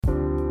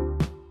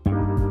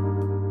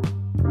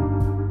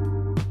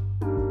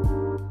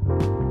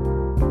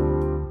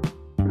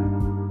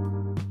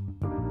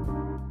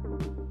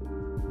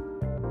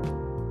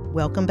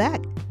Welcome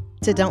back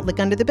to Don't Look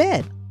Under the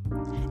Bed.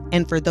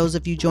 And for those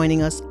of you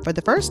joining us for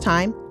the first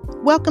time,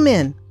 welcome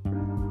in.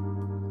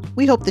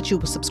 We hope that you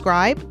will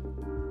subscribe,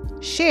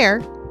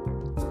 share,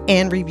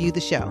 and review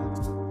the show.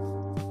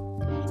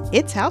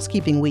 It's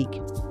housekeeping week.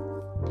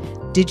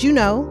 Did you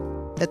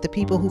know that the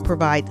people who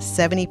provide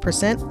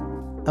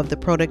 70% of the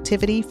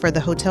productivity for the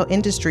hotel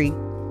industry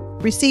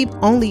receive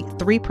only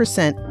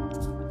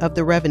 3% of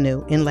the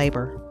revenue in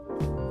labor?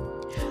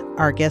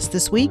 Our guest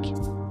this week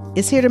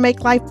is here to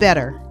make life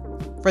better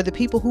for the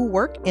people who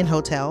work in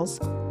hotels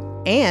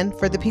and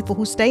for the people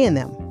who stay in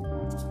them.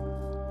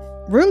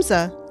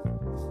 Roomza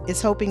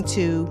is hoping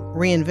to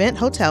reinvent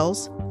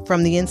hotels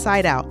from the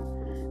inside out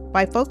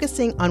by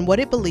focusing on what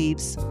it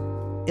believes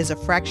is a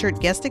fractured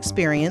guest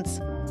experience,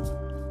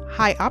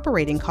 high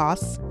operating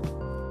costs,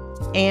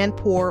 and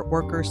poor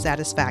worker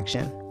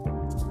satisfaction.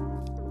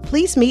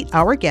 Please meet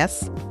our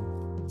guests,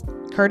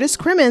 Curtis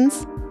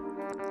Crimmins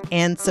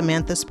and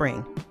Samantha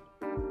Spring.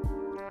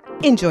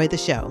 Enjoy the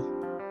show.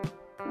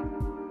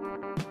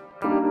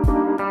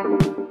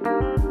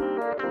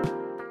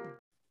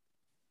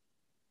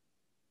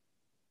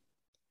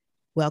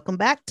 Welcome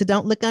back to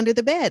Don't Look Under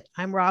the Bed.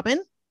 I'm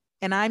Robin.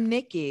 And I'm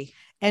Nikki.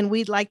 And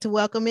we'd like to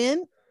welcome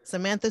in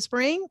Samantha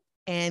Spring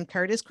and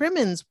Curtis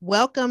Crimmins.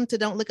 Welcome to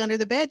Don't Look Under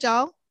the Bed,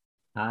 y'all.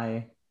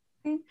 Hi.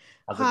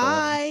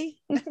 Hi.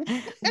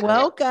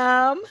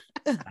 Welcome.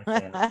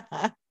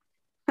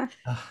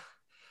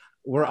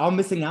 We're all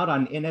missing out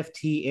on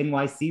NFT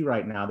NYC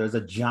right now. There's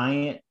a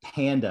giant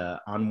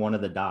panda on one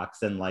of the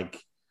docks and like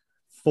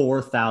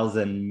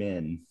 4,000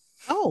 men.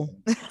 Oh,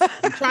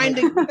 trying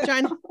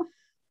to.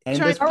 And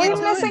are we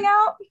missing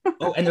out?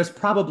 Oh, and there's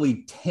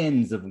probably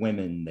tens of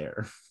women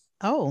there.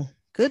 Oh,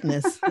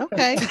 goodness.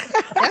 Okay.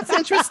 That's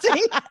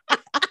interesting.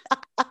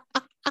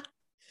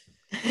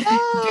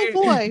 Oh,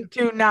 boy.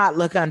 Do not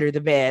look under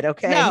the bed,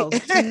 okay? No,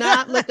 do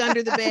not look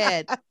under the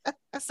bed.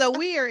 So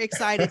we are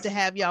excited to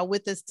have y'all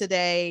with us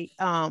today.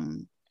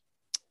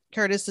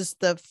 Curtis is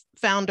the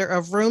founder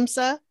of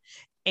Roomza,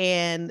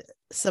 and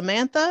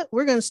Samantha,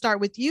 we're going to start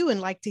with you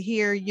and like to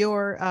hear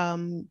your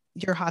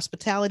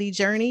hospitality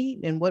journey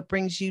and what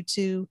brings you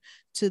to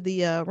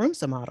the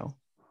Roomza model.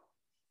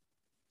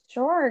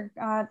 Sure.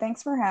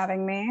 Thanks for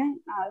having me.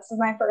 This is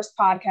my first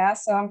podcast,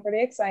 so I'm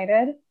pretty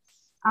excited.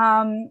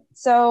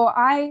 So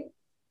I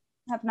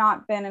have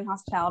not been in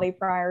hospitality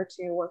prior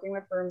to working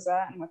with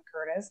Roomza and with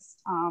Curtis.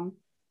 I'm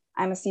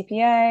a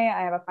CPA.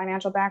 I have a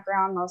financial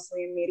background,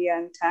 mostly in media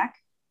and tech,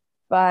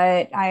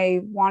 but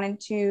I wanted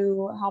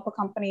to help a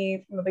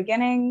company from the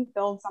beginning,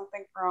 build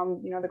something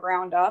from, the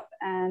ground up,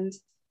 and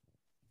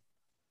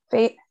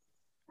fate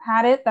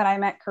had it that I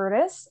met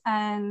Curtis,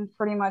 and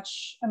pretty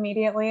much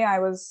immediately I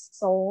was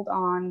sold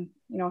on,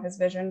 his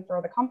vision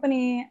for the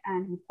company.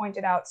 And he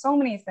pointed out so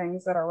many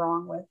things that are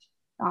wrong with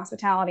the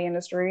hospitality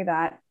industry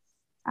that,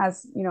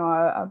 as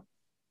a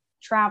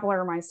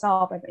traveler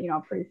myself, a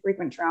pretty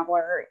frequent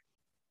traveler,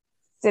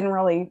 didn't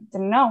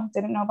know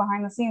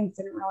behind the scenes,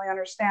 didn't really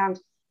understand,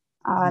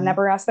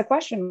 never asked the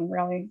question,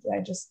 really.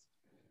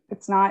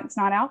 It's not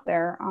out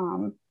there.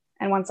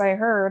 And once I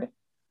heard,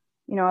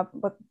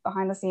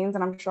 behind the scenes,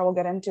 and I'm sure we'll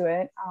get into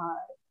it,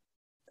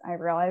 I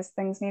realized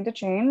things need to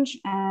change.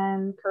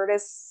 And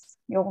Curtis,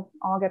 you'll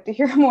all get to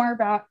hear more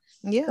about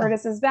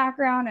Curtis's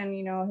background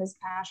and, his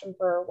passion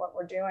for what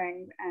we're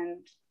doing.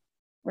 And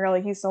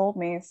really, he sold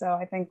me. So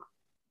I think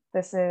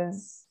this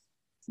is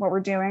what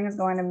we're doing is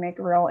going to make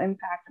a real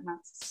impact. And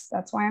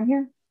that's why I'm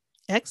here.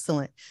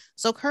 Excellent.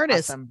 So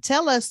Curtis,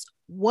 Tell us,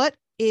 what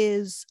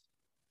is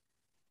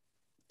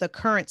the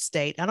current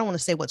state? I don't want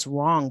to say what's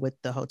wrong with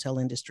the hotel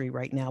industry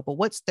right now, but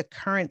what's the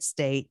current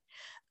state,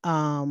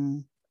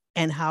 and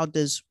how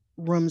does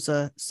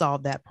Roomza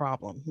solve that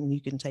problem? And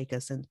you can take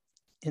us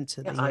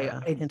into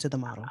the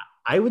model.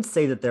 I would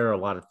say that there are a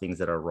lot of things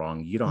that are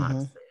wrong. You don't have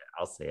to say it.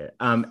 I'll say it.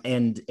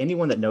 And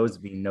anyone that knows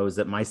me knows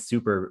that my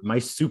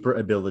super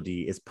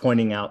ability is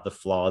pointing out the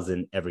flaws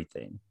in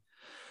everything.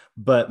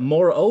 But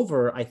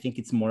moreover, I think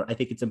it's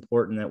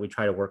important that we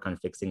try to work on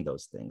fixing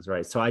those things,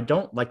 right? So I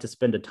don't like to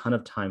spend a ton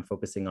of time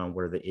focusing on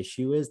where the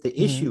issue is.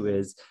 The issue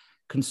is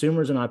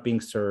consumers are not being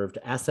served,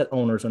 asset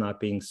owners are not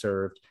being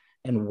served,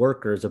 and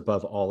workers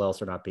above all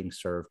else are not being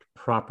served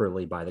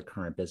properly by the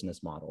current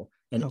business model.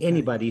 And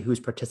anybody who's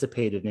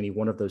participated in any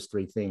one of those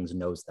three things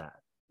knows that,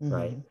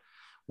 right?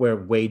 Where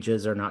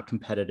wages are not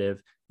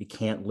competitive, you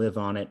can't live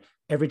on it.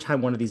 Every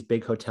time one of these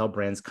big hotel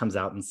brands comes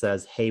out and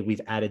says, hey, we've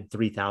added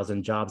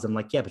 3,000 jobs, I'm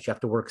like, yeah, but you have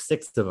to work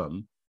 6 of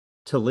them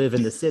to live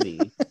in the city.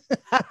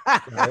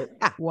 Right?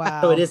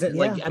 Wow. So it isn't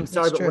I'm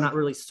sorry, but we're not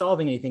really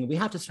solving anything. We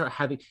have to start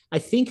having, I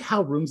think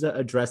how Roomza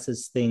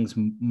addresses things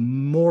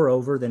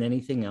moreover than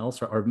anything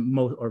else,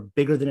 or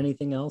bigger than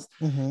anything else,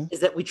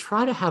 is that we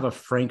try to have a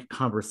frank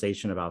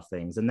conversation about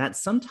things. And that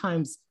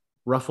sometimes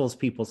ruffles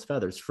people's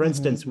feathers. For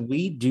instance,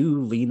 we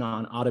do lean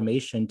on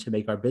automation to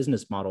make our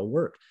business model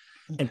work.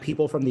 And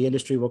people from the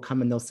industry will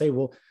come and they'll say,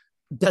 well,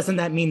 doesn't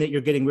that mean that you're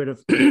getting rid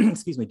of,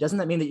 doesn't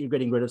that mean that you're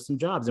getting rid of some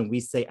jobs? And we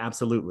say,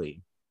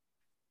 absolutely.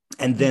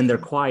 And then they're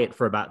quiet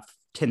for about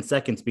 10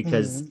 seconds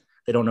because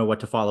they don't know what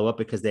to follow up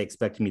because they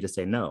expect me to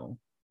say no.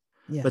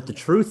 Yeah. But the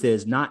truth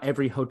is, not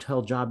every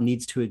hotel job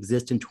needs to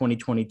exist in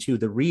 2022.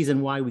 The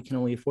reason why we can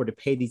only afford to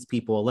pay these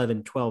people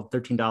 $11, $12,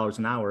 $13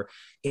 an hour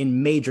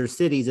in major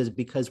cities is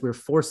because we're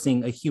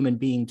forcing a human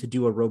being to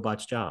do a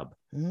robot's job.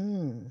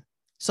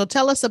 So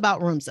tell us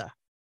about Roomza.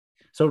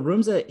 So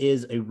Roomza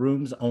is a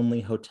rooms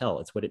only hotel.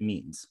 It's what it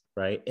means,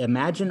 right?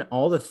 Imagine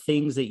all the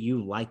things that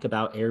you like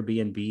about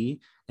Airbnb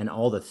and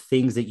all the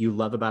things that you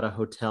love about a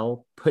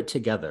hotel put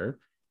together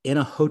in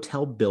a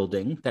hotel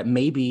building that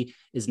maybe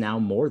is now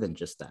more than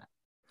just that.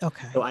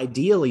 Okay. So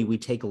ideally, we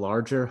take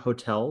larger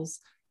hotels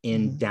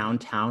in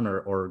downtown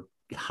or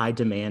high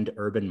demand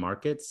urban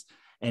markets,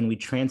 and we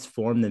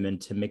transform them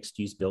into mixed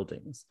use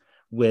buildings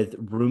with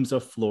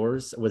Roomza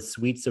floors, with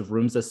suites of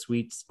Roomza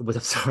suites,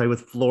 with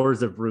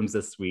floors of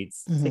Roomza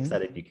suites. Say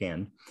that if you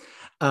can.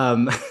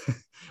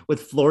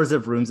 With floors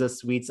of Roomza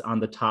suites on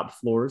the top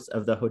floors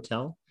of the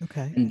hotel.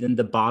 Okay. And then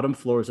the bottom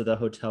floors of the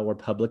hotel where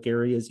public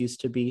areas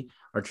used to be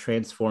are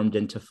transformed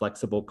into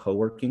flexible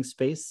co-working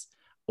space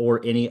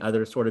or any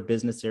other sort of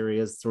business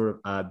areas,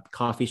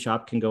 coffee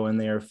shop can go in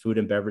there, food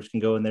and beverage can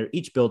go in there.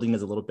 Each building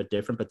is a little bit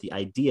different, but the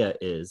idea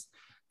is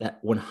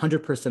that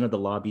 100% of the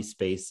lobby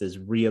space is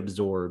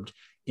reabsorbed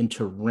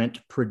into rent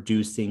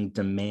producing,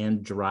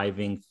 demand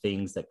driving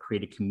things that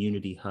create a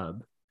community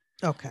hub.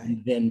 Okay.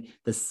 And then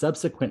the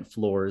subsequent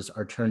floors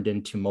are turned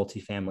into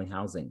multifamily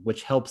housing,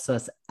 which helps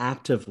us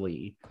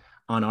actively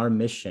on our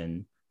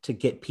mission to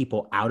get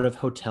people out of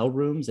hotel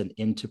rooms and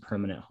into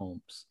permanent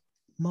homes.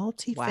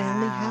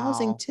 Multifamily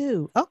housing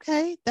too.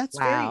 Okay. That's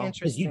very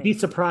interesting. You'd be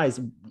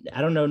surprised.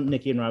 I don't know,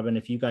 Nikki and Robin,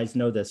 if you guys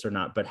know this or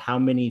not, but how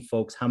many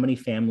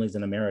families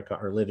in America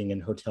are living in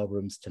hotel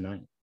rooms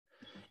tonight?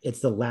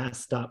 It's the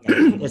last stop.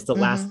 It's the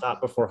last stop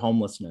before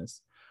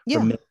homelessness for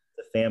millions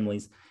of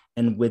families.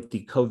 And with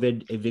the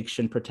COVID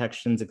eviction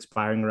protections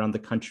expiring around the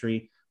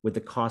country, with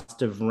the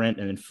cost of rent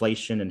and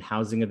inflation and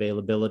housing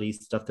availability,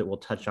 stuff that we'll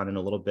touch on in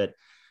a little bit,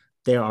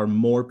 there are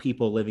more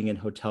people living in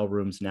hotel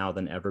rooms now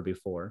than ever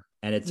before.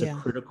 And it's a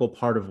critical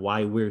part of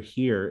why we're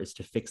here is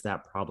to fix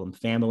that problem.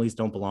 Families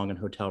don't belong in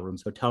hotel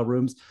rooms. Hotel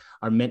rooms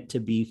are meant to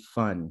be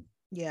fun.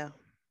 Yeah.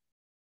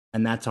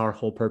 And that's our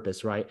whole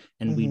purpose, right?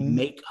 And we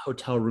make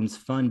hotel rooms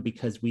fun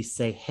because we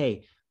say,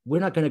 hey,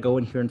 we're not going to go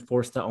in here and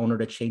force the owner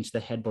to change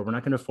the headboard. We're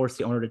not going to force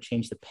the owner to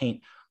change the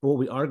paint. But what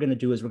we are going to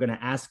do is we're going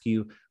to ask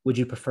you, would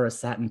you prefer a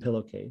satin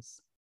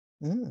pillowcase?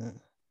 We're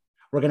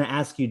going to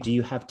ask you, do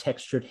you have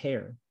textured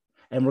hair?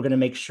 And we're going to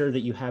make sure that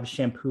you have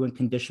shampoo and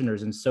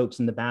conditioners and soaps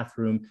in the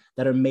bathroom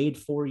that are made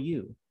for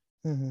you.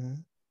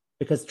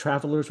 Because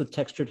travelers with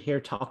textured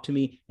hair talk to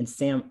me and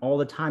Sam all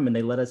the time, and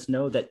they let us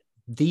know that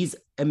these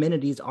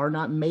amenities are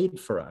not made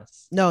for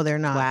us. No, they're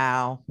not.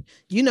 Wow.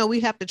 We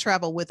have to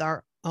travel with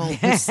our own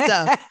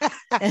stuff.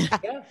 And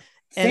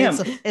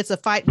it's a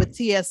fight with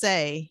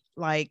TSA,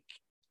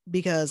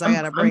 because I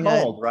got to bring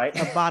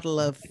a bottle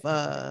of,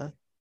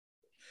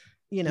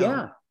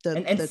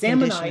 and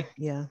Sam and I,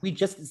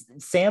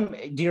 Sam,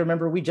 do you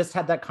remember we just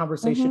had that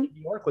conversation in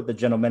New York with the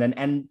gentleman?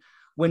 And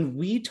when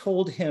we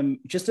told him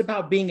just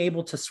about being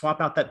able to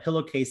swap out that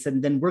pillowcase,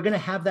 and then we're going to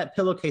have that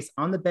pillowcase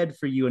on the bed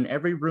for you in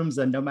every room,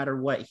 no matter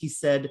what, he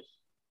said,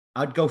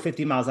 I'd go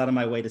 50 miles out of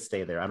my way to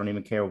stay there. I don't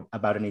even care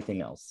about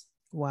anything else.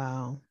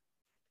 Wow.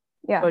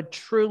 Yeah. A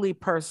truly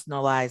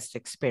personalized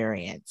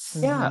experience.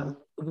 Yeah.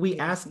 We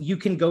ask, you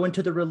can go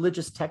into the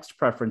religious text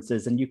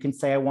preferences and you can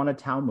say, I want a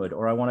Talmud,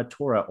 or I want a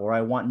Torah, or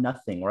I want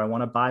nothing, or I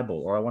want a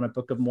Bible, or I want a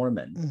Book of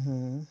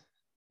Mormon.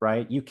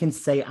 Right? You can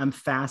say, I'm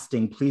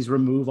fasting. Please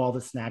remove all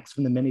the snacks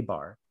from the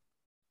minibar.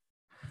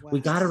 Wow. We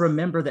got to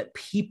remember that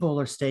people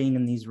are staying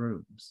in these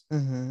rooms.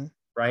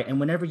 Right? And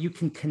whenever you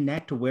can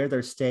connect where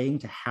they're staying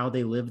to how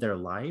they live their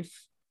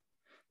life,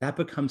 that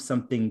becomes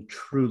something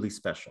truly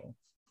special.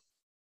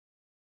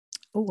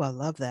 Oh, I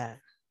love that.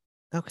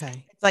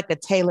 Okay. It's like a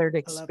tailored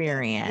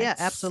experience. Yeah,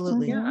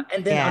 absolutely. Yeah.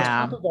 And then on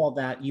top of all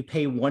that, you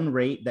pay one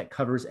rate that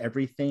covers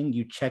everything.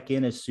 You check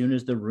in as soon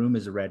as the room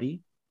is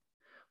ready.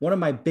 One of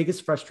my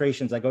biggest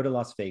frustrations, I go to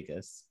Las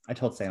Vegas. I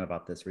told Sam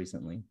about this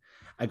recently.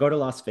 I go to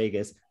Las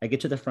Vegas. I get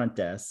to the front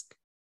desk.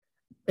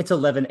 It's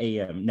 11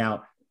 a.m.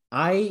 Now,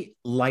 I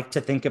like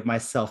to think of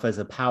myself as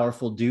a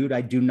powerful dude.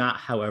 I do not,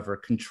 however,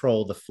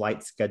 control the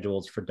flight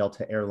schedules for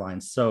Delta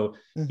Airlines. So,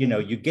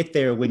 you get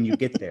there when you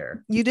get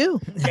there. You do.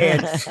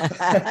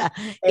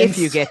 If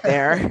you get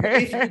there.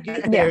 If you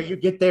get there, you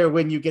get there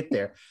when you get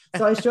there.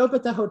 So I show up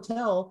at the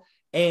hotel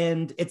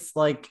and it's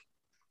like,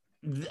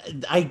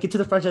 I get to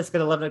the front desk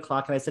at 11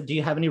 o'clock and I said, do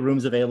you have any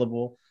rooms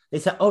available? They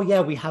said, oh yeah,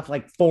 we have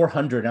like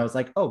 400. And I was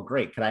like, oh,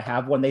 great. Could I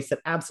have one? They said,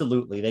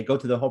 absolutely. They go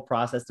through the whole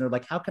process and they're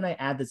like, how can I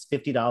add this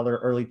 $50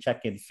 early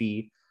check-in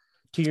fee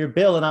to your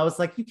bill? And I was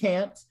like, you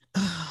can't.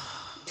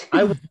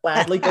 I would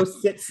gladly go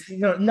sit,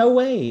 no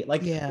way.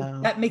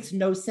 That makes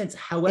no sense.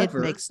 However,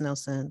 it makes no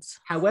sense.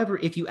 However,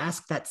 if you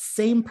ask that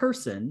same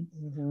person,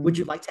 would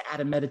you like to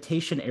add a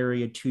meditation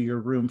area to your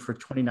room for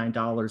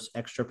 $29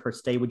 extra per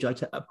stay? Would you like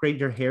to upgrade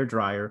your hair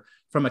dryer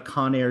from a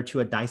Conair to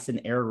a Dyson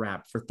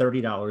Airwrap for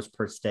 $30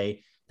 per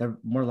stay? they're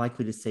more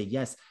likely to say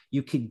yes.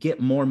 You could get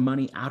more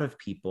money out of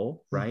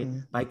people, right?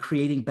 By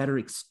creating better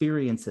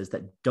experiences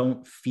that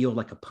don't feel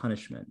like a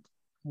punishment.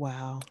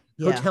 Wow.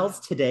 Yeah. Hotels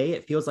today,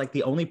 it feels like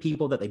the only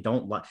people that they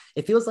don't like,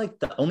 it feels like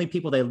the only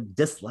people they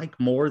dislike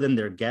more than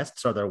their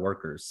guests are their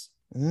workers.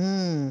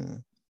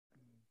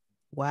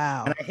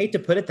 Wow. And I hate to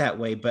put it that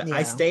way, but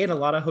I stay in a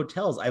lot of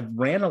hotels. I've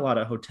ran a lot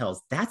of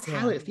hotels. That's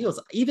how it feels.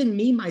 Even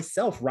me,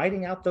 myself,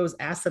 writing out those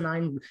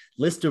asinine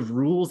list of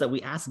rules that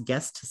we ask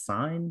guests to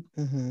sign.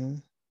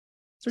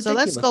 So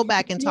let's go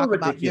back and talk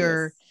about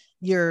your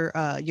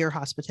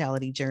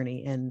hospitality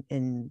journey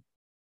and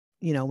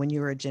you know, when you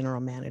were a general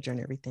manager and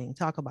everything.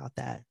 Talk about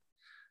that.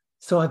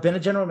 So I've been a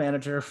general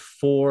manager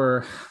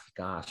for,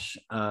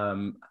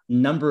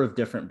 number of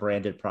different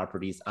branded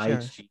properties, sure.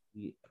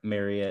 IHG,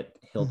 Marriott,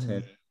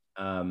 Hilton,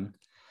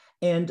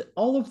 and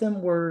all of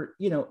them were,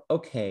 you know,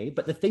 okay.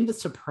 But the thing that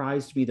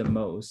surprised me the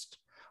most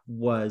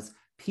was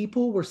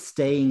people were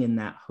staying in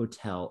that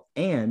hotel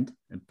and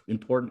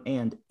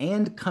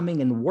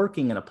coming and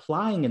working and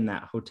applying in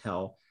that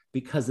hotel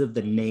because of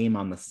the name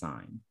on the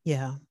sign.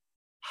 Yeah.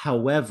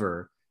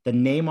 However, the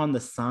name on the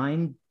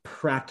sign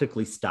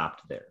practically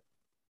stopped there,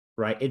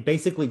 right? It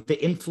basically,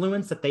 the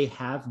influence that they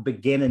have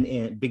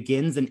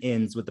begins and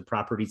ends with the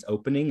property's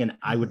opening. And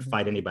I would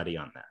fight anybody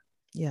on that.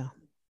 Yeah.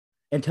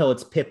 Until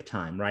it's PIP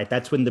time, right?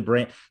 That's when the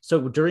brand,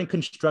 so during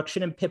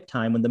construction and PIP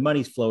time, when the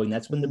money's flowing,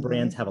 that's when the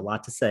brands have a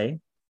lot to say.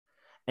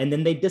 And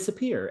then they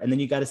disappear. And then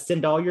you got to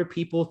send all your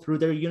people through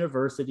their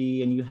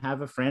university, and you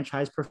have a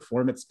franchise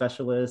performance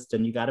specialist,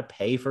 and you got to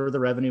pay for the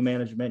revenue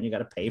management. You got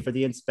to pay for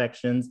the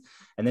inspections.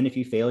 And then if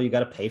you fail, you got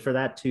to pay for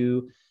that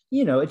too.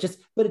 You know,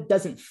 but it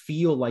doesn't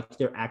feel like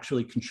they're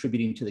actually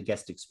contributing to the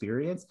guest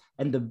experience.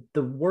 And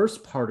the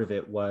worst part of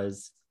it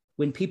was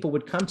when people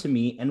would come to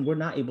me and we're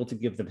not able to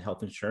give them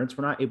health insurance.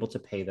 We're not able to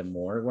pay them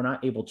more. We're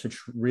not able to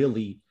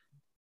really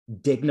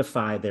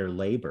dignify their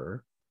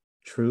labor,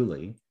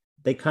 truly.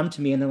 They come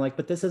to me and they're like,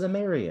 but this is a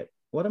Marriott.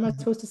 What am I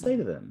supposed to say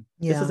to them?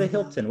 Yeah. This is a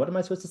Hilton. What am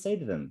I supposed to say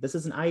to them? This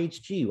is an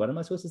IHG. What am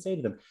I supposed to say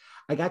to them?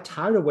 I got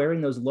tired of wearing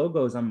those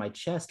logos on my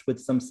chest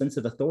with some sense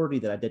of authority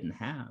that I didn't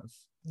have.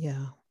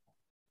 Yeah.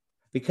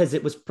 Because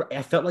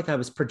I felt like I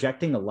was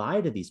projecting a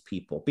lie to these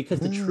people, because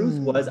the truth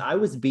was I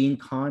was being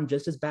conned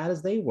just as bad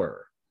as they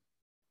were.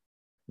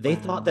 They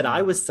thought that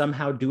I was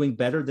somehow doing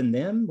better than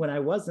them when I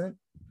wasn't.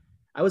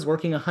 I was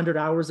working 100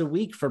 hours a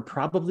week for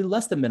probably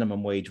less than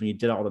minimum wage when you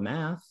did all the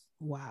math.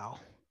 Wow.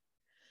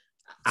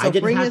 I So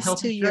didn't bring have us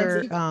health to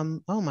insurance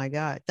your oh my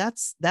God,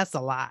 that's a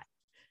lot.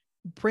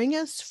 Bring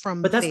us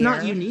from But that's there.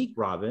 not unique,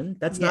 Robin.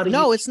 That's not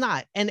it's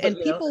not. And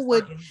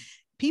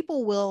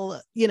people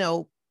will, you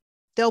know,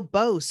 they'll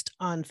boast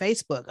on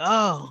Facebook,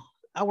 oh,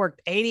 I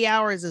worked 80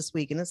 hours this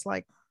week. And it's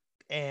like,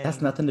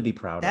 that's nothing to be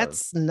proud of.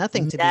 That's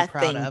nothing to be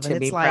proud of.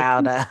 And it's like,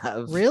 proud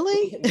of.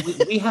 Really?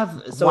 We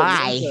have, so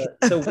why?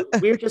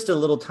 We're just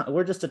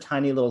a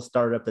tiny little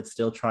startup that's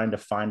still trying to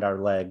find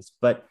our legs.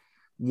 But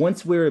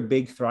once we're a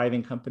big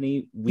thriving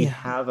company, we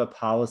have a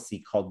policy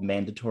called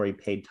mandatory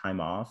paid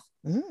time off.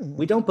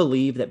 We don't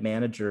believe that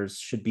managers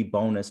should be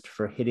bonused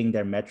for hitting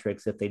their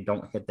metrics if they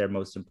don't hit their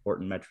most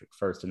important metric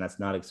first, and that's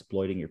not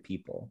exploiting your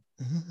people.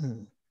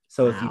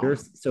 So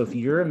if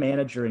you're a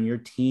manager and your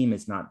team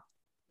is not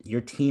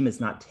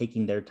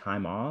taking their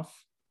time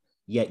off,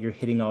 yet you're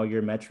hitting all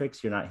your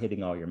metrics, you're not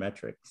hitting all your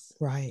metrics.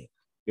 Right.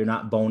 You're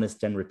not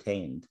bonused and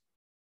retained.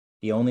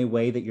 The only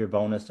way that you're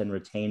bonused and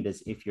retained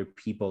is if your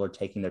people are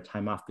taking their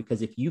time off,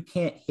 because if you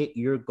can't hit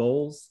your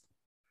goals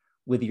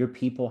with your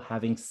people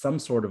having some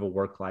sort of a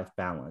work-life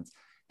balance,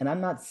 and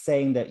I'm not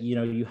saying that, you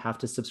know, you have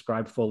to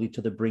subscribe fully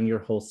to the bring your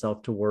whole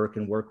self to work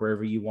and work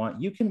wherever you want.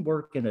 You can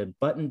work in a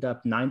buttoned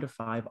up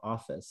 9-to-5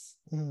 office,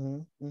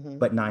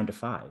 but 9 to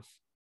 5.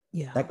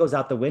 Yeah. That goes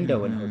out the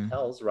window in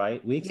hotels,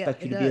 right? We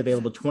expect you to be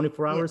available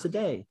 24 hours a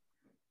day.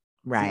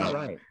 Right.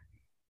 Right.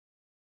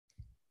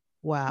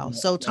 Wow.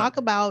 So talk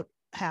about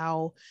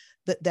how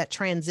that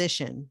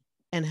transition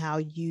and how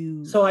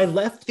you I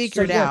left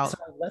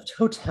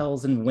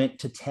hotels and went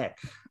to tech.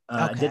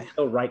 I didn't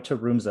go right to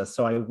Roomza.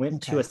 So I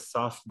went to a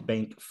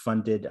SoftBank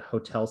funded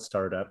hotel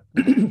startup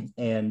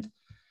and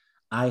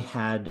I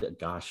had,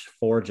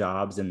 4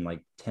 jobs in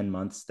like 10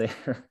 months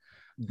there.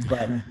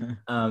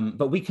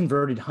 But we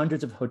converted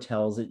hundreds of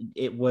hotels.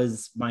 It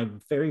was my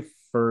very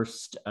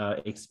first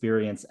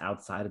experience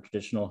outside of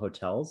traditional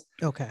hotels.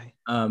 Okay.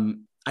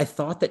 I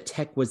thought that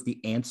tech was the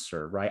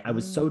answer, right? I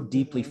was so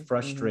deeply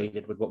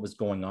frustrated with what was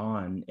going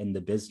on in the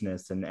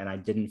business, and I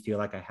didn't feel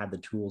like I had the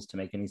tools to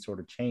make any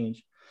sort of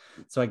change.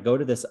 So I go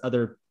to this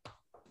other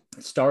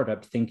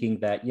startup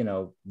thinking that, you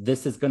know,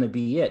 this is going to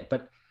be it.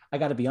 But I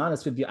got to be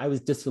honest with you, I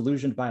was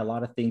disillusioned by a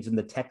lot of things in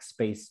the tech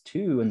space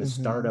too, in the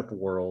startup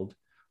world,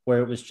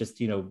 where it was just,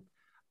 you know,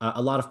 a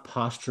lot of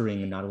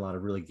posturing and not a lot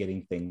of really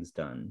getting things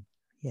done.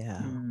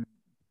 Yeah.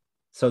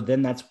 So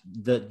then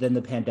then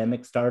the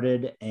pandemic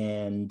started,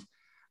 and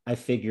I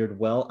figured,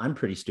 well, I'm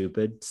pretty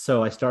stupid.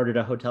 So I started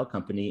a hotel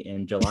company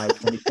in July of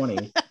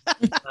 2020.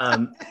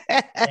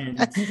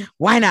 And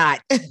why not?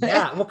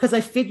 Yeah, well, because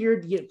I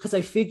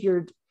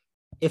figured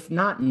if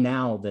not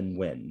now, then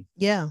when?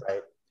 Yeah.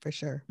 Right. for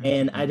sure.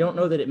 And I don't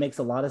know that it makes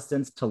a lot of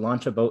sense to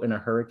launch a boat in a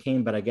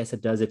hurricane, but I guess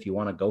it does if you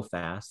want to go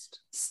fast.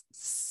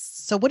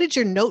 So what did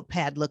your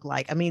notepad look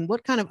like? I mean,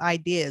 what kind of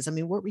ideas? I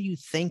mean, what were you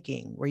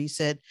thinking where you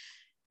said,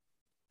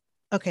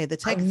 okay, the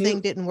tech thing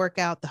didn't work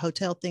out, the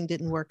hotel thing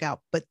didn't work out,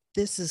 but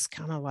this is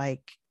kind of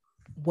like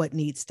what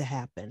needs to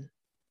happen?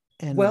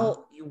 And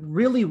well,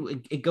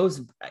 really, it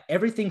goes,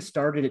 everything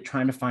started at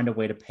trying to find a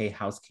way to pay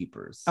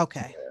housekeepers.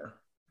 Okay. There,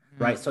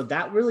 right. So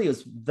that really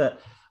is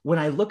when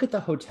I look at the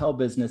hotel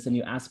business and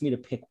you ask me to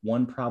pick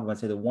one problem, I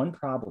say the one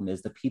problem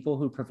is the people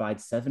who provide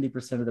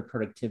 70% of the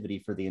productivity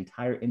for the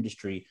entire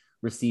industry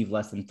receive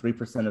less than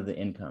 3% of the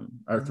income,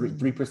 or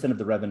 3% of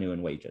the revenue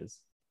and wages.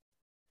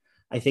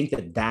 I think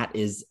that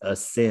is a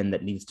sin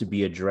that needs to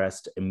be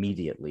addressed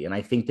immediately. And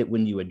I think that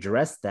when you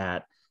address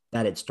that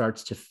it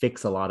starts to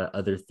fix a lot of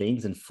other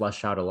things and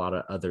flush out a lot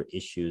of other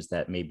issues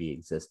that maybe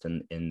exist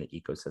in the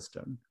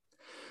ecosystem.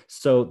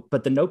 So,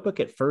 but the notebook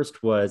at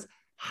first was,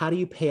 how do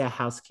you pay a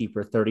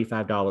housekeeper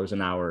 $35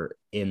 an hour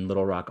in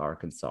Little Rock,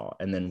 Arkansas,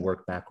 and then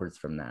work backwards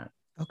from that?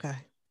 Okay.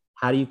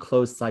 How do you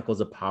close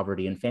cycles of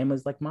poverty in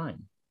families like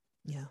mine?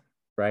 Yeah.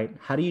 Right?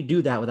 How do you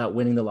do that without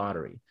winning the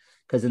lottery?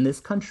 Because in this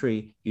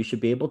country, you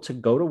should be able to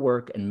go to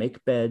work and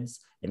make beds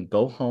and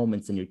go home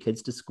and send your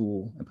kids to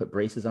school and put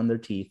braces on their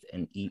teeth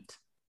and eat.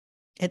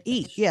 And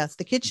eat. Yes.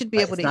 The kids should be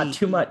able to not eat.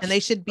 Too much. And they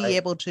should be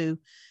able to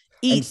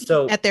eat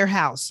at their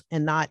house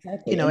and not,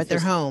 at their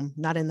home,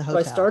 not in the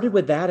hotel. So I started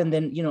with that. And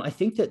then, I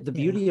think that the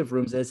beauty of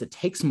Roomza is it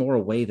takes more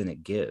away than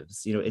it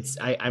gives.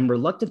 I'm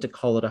reluctant to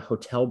call it a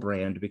hotel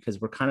brand because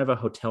we're kind of a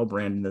hotel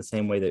brand in the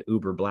same way that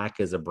Uber Black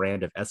is a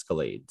brand of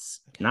Escalades.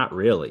 Not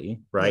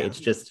really, right? Yeah. It's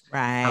just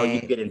how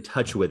you get in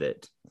touch with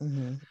it.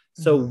 Mm-hmm.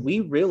 So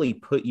we really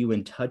put you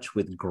in touch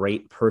with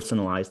great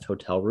personalized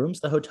hotel rooms.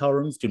 The hotel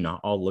rooms do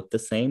not all look the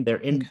same. They're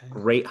in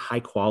great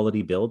high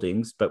quality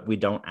buildings, but we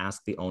don't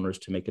ask the owners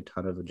to make a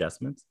ton of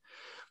adjustments.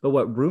 But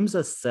what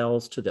Roomza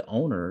sells to the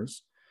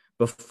owners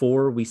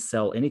before we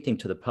sell anything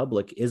to the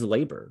public is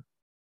labor.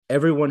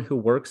 Everyone who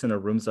works in a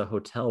Roomza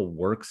hotel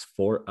works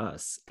for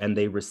us, and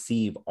they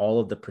receive all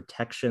of the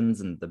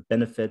protections and the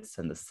benefits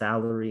and the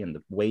salary and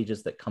the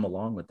wages that come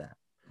along with that.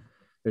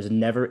 There's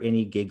never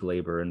any gig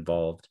labor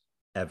involved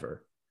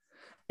ever.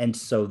 And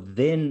so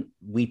then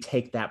we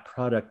take that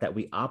product that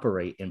we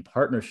operate in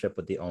partnership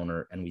with the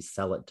owner and we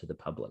sell it to the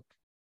public.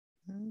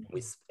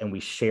 And we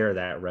share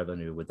that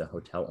revenue with the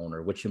hotel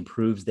owner, which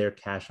improves their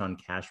cash on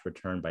cash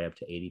return by up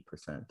to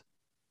 80%.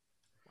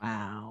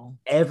 Wow.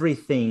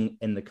 Everything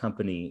in the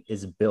company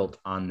is built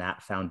on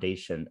that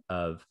foundation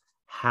of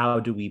how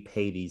do we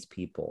pay these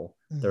people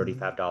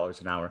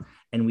 $35 an hour?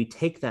 And we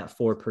take that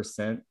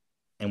 4%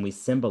 and we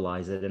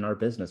symbolize it in our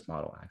business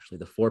model. Actually,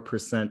 the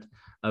 4%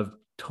 of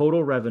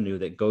total revenue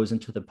that goes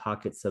into the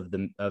pockets of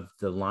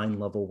the line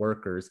level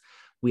workers,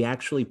 we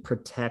actually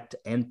protect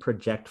and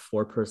project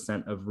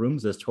 4% of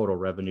Roomza's total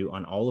revenue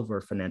on all of our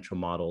financial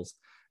models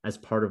as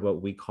part of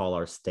what we call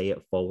our Stay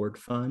It Forward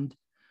Fund,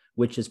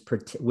 which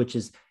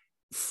is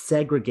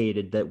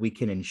segregated that we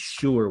can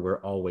ensure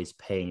we're always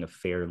paying a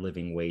fair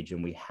living wage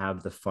and we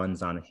have the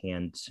funds on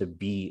hand to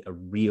be a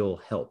real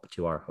help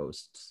to our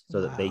hosts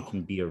so that they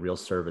can be a real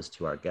service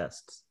to our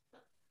guests.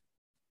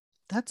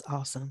 That's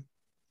awesome.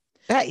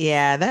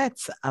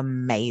 That's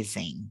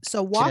amazing.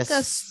 So walk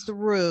us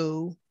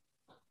through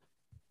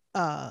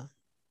the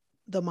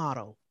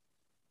model.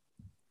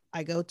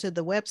 I go to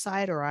the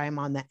website or I'm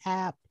on the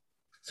app.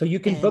 So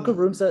you can book a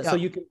Roomza. So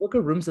you can book a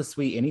Roomza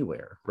suite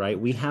anywhere, right?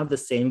 We have the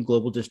same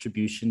global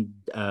distribution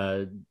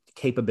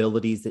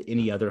capabilities that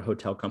any other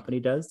hotel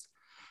company does.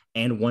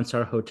 And once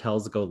our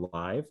hotels go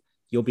live,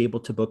 you'll be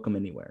able to book them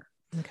anywhere.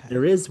 Okay.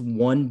 There is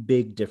one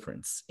big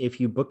difference. If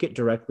you book it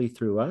directly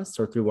through us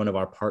or through one of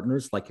our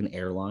partners, like an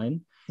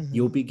airline,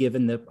 you'll be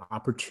given the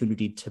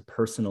opportunity to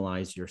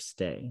personalize your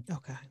stay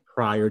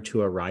prior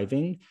to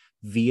arriving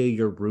via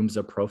your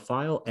Roomza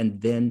profile.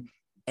 And then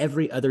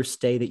every other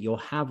stay that you'll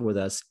have with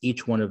us,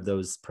 each one of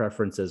those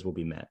preferences will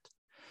be met.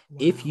 Wow.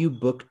 If you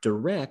book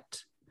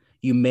direct,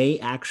 you may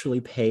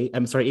actually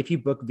if you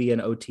book via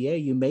an OTA,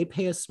 you may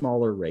pay a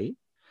smaller rate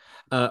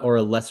or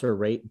a lesser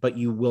rate, but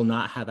you will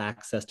not have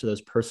access to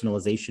those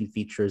personalization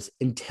features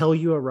until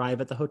you arrive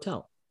at the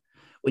hotel.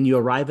 When you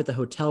arrive at the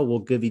hotel, we'll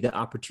give you the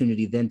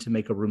opportunity then to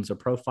make a Roomza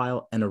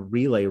profile, and a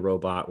relay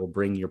robot will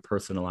bring your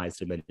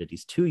personalized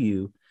amenities to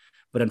you.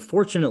 But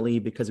unfortunately,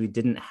 because we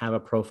didn't have a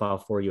profile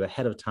for you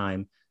ahead of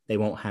time, they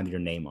won't have your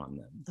name on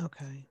them.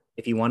 Okay.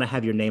 If you want to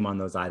have your name on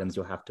those items,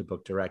 you'll have to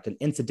book direct. And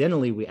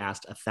incidentally, we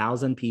asked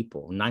 1,000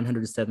 people,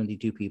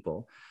 972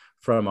 people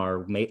from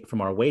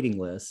our waiting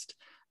list,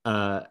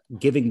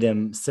 giving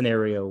them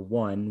scenario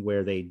one,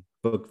 where they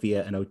book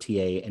via an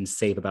OTA and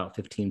save about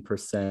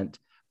 15%,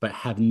 but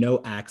have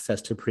no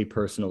access to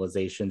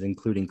pre-personalizations,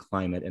 including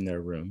climate in their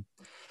room.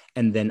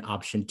 And then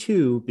option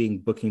two being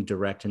booking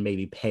direct and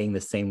maybe paying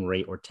the same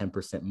rate or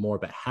 10% more,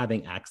 but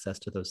having access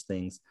to those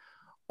things.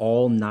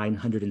 All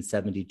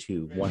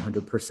 972,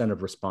 100%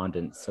 of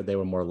respondents said they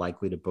were more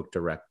likely to book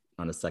direct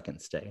on a second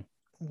stay.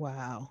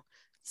 Wow.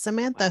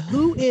 Samantha,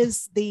 who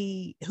is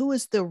the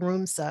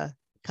Roomza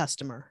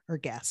customer or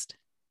guest?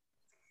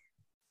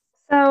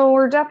 So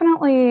we're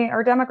definitely,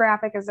 our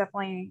demographic is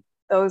definitely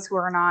those who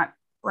are not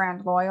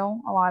brand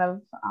loyal. A lot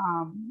of,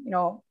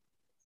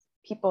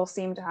 people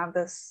seem to have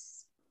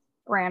this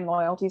brand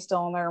loyalty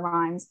still in their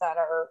minds that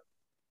are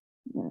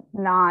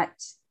not,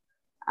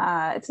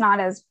 it's not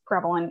as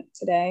prevalent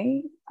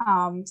today.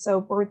 So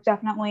we're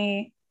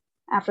definitely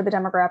after the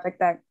demographic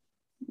that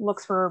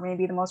looks for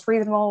maybe the most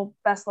reasonable,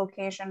 best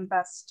location,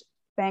 best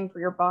bang for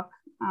your buck,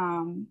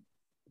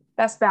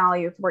 best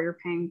value for what you're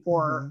paying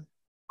for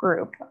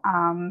group.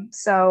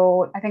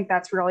 So I think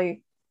that's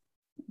really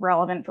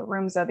relevant for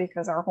Roomza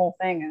because our whole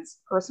thing is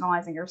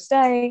personalizing your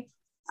stay,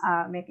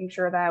 making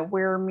sure that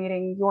we're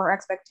meeting your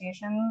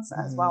expectations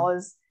as well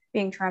as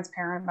being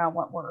transparent about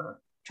what we're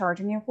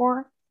charging you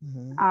for.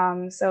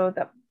 So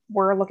that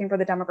we're looking for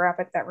the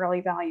demographic that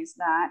really values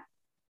that.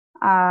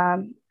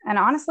 And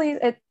honestly,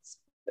 it's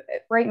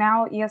right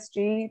now,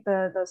 ESG,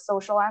 the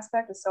social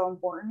aspect is so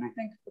important, I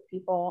think, for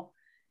people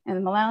in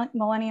the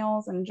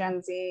millennials and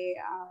Gen Z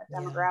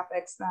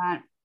demographics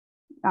that,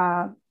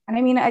 and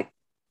I mean,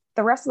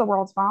 the rest of the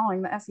world's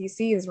following. The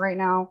SEC is right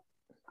now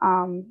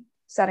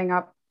setting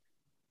up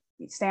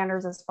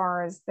standards as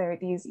far as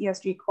these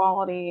ESG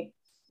quality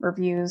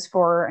reviews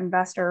for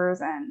investors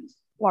and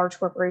large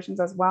corporations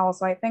as well.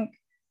 So I think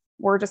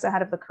we're just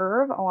ahead of the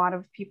curve. A lot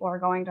of people are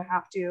going to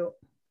have to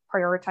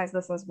prioritize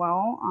this as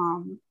well,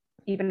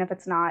 even if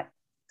it's not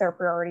their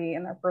priority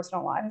in their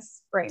personal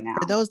lives right now.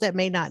 For those that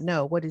may not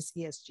know, what is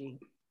ESG?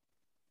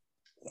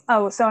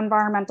 Oh, so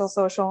environmental,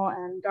 social,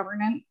 and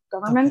government.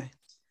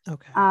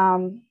 Okay.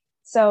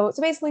 So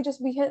basically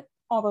just we hit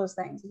all those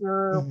things.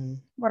 We're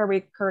what are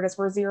we, Curtis?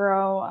 We're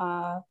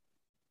zero.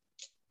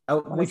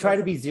 We try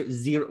to be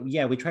zero.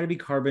 Yeah, we try to be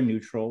carbon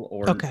neutral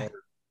or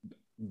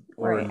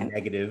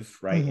negative,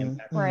 right?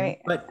 Impact.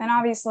 Right. And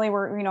obviously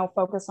we're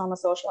focused on the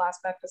social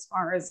aspect as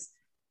far as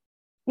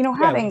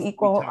having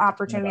equal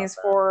opportunities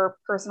for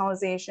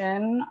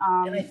personalization.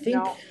 And I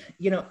think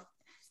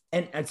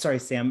and sorry,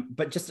 Sam,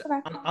 but just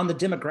on the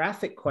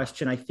demographic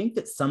question, I think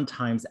that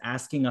sometimes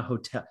asking a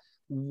hotel,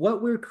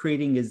 what we're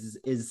creating is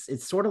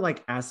it's sort of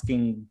like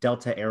asking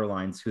Delta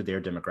Airlines who their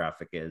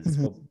demographic is.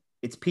 Well,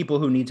 it's people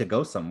who need to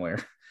go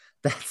somewhere.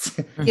 That's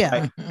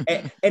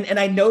and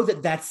I know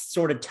that that's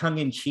sort of tongue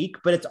in cheek,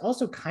 but it's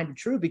also kind of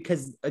true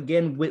because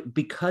again,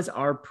 because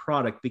our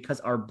product, because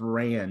our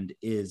brand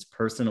is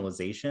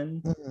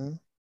personalization,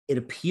 it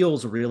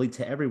appeals really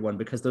to everyone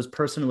because those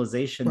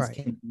personalizations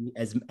can be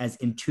as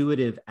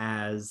intuitive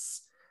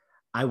as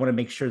I want to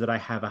make sure that I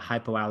have a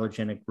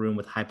hypoallergenic room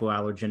with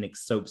hypoallergenic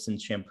soaps and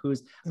shampoos.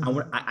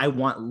 I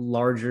want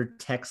larger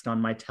text on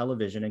my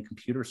television and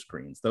computer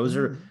screens. Those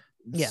are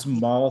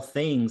small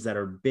things that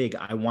are big.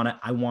 I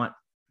want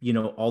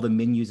all the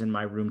menus in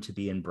my room to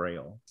be in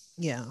Braille.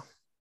 Yeah.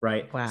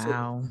 Right.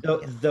 Wow.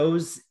 So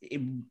those,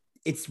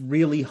 it's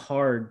really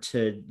hard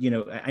to,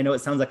 I know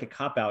it sounds like a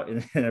cop out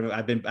and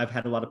I've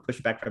had a lot of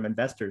pushback from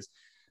investors,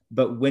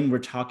 but when we're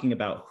talking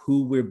about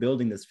who we're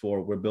building this for,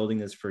 we're building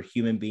this for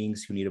human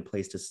beings who need a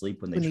place to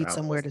sleep when they travel. Need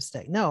somewhere to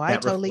stay. No, I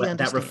totally understand.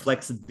 That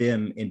reflects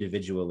them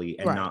individually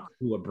and not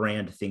who a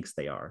brand thinks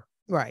they are.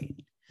 Right.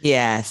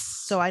 Yes.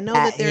 So I know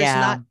that there's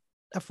not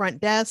a front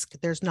desk.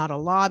 There's not a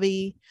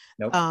lobby.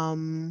 Nope.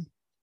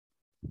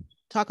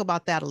 Talk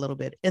about that a little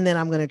bit. And then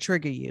I'm going to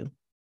trigger you.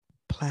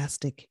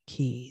 Plastic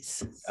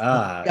keys.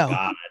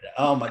 God.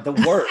 Oh my, the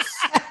worst.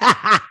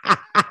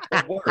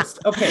 The worst.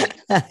 Okay.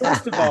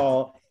 First of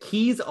all,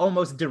 keys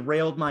almost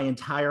derailed my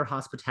entire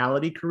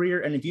hospitality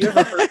career. And if you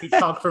ever heard me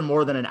talk for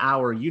more than an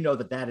hour, you know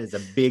that is a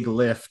big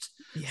lift.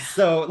 Yeah.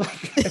 So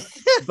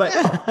but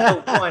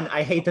one,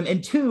 I hate them.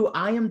 And two,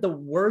 I am the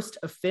worst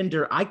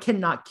offender. I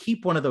cannot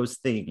keep one of those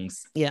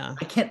things. Yeah.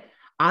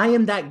 I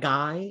am that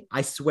guy.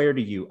 I swear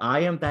to you,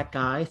 I am that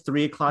guy,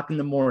 3 o'clock in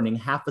the morning,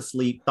 half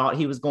asleep, thought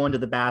he was going to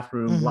the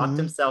bathroom, locked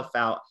himself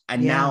out.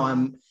 And now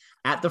I'm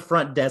at the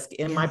front desk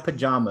in my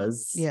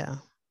pajamas. Yeah.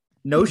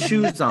 No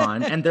shoes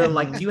on. And they're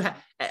like, do you have,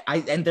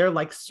 and they're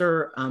like,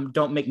 sir,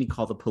 don't make me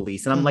call the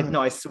police. And I'm like,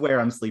 no, I swear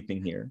I'm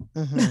sleeping here.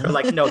 They're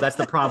like, no, that's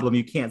the problem.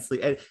 You can't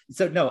sleep. And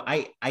so no,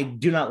 I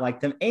do not like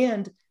them.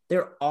 And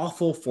they're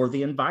awful for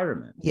the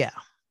environment. Yeah.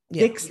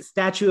 6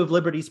 Statue of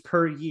Liberties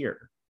per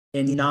year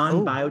in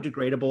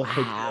non-biodegradable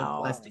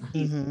plastic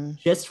keys,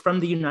 just from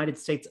the United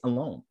States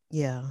alone.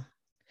 Yeah.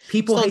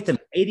 People hate them.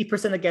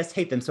 80% of guests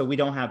hate them, so we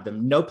don't have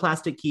them. No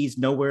plastic keys,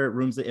 nowhere at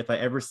Roomza. If I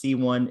ever see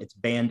one, it's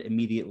banned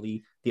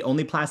immediately. The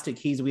only plastic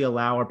keys we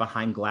allow are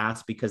behind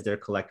glass because they're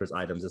collector's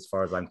items as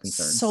far as I'm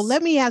concerned. So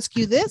let me ask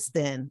you this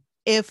then.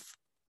 If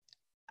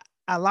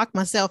I lock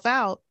myself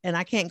out and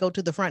I can't go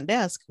to the front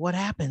desk, what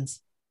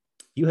happens?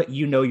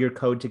 You know your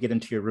code to get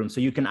into your room,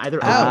 so you can either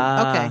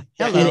okay.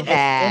 Hello.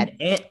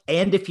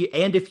 And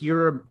if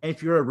you're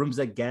a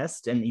Roomza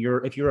guest and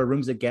if you're a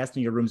Roomza guest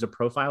and your Roomza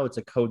profile, it's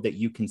a code that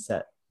you can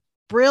set.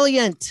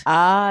 Brilliant.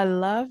 I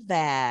love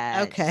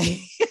that.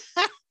 Okay.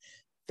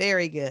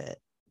 Very good.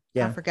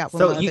 Yeah. I forgot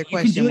what my other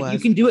question was. You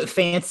can do it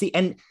fancy.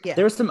 And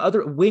there's some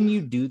other, when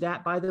you do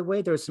that, by the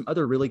way, there's some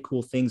other really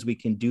cool things we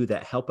can do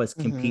that help us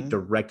compete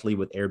directly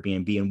with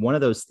Airbnb. And one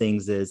of those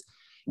things is,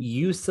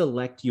 you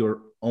select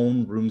your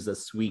own Roomza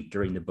suite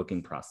during the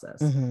booking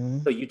process. Mm-hmm.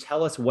 So you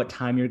tell us what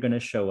time you're going to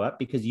show up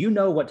because you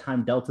know what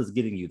time Delta's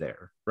getting you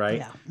there, right?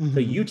 Yeah. Mm-hmm. So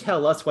you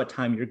tell us what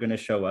time you're going to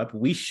show up.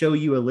 We show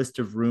you a list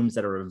of rooms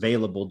that are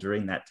available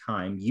during that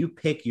time. You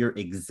pick your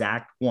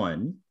exact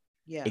one.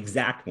 Yeah.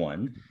 Exact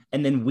one.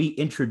 And then we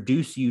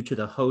introduce you to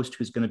the host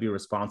who's going to be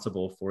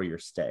responsible for your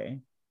stay.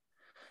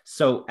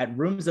 So at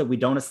Roomza, we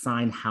don't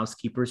assign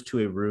housekeepers to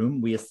a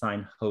room. We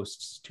assign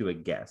hosts to a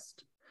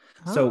guest.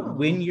 So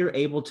when you're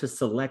able to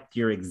select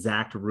your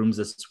exact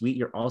Roomza suite,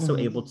 you're also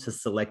able to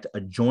select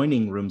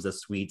adjoining Roomza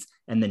suites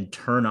and then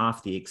turn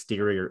off the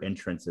exterior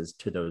entrances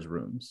to those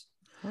rooms.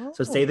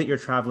 So say that you're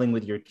traveling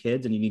with your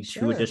kids and you need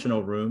two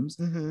additional rooms.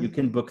 You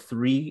can book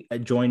 3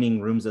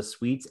 adjoining Roomza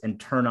suites and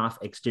turn off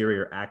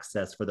exterior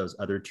access for those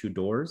other 2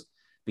 doors.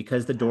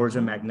 Because the doors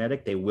are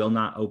magnetic, they will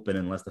not open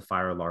unless the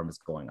fire alarm is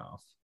going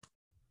off.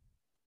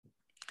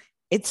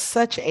 It's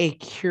such a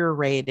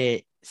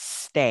curated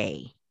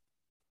stay.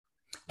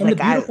 And like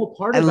the beautiful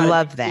part about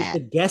love it that is the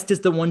guest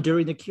is the one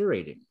doing the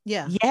curating.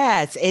 Yeah.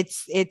 Yes.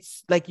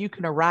 It's like you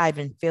can arrive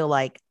and feel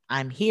like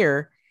I'm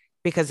here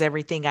because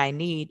everything I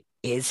need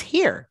is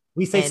here.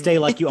 We say stay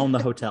like you own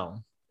the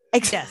hotel.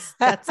 Yes,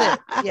 that's it.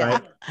 Yeah.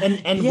 Right.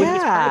 And when we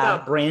talk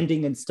about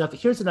branding and stuff,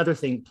 here's another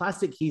thing.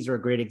 Plastic keys are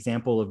a great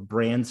example of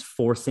brands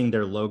forcing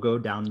their logo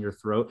down your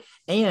throat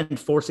and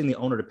forcing the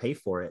owner to pay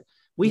for it.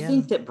 We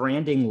think that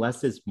branding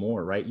less is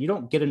more, right? You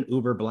don't get an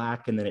Uber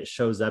Black and then it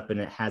shows up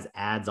and it has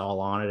ads all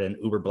on it and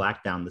Uber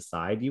Black down the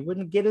side. You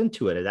wouldn't get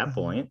into it at that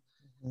point.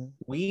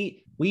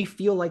 We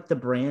feel like the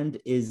brand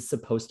is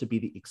supposed to be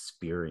the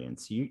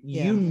experience.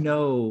 You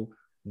know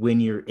when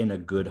you're in a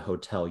good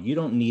hotel. You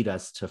don't need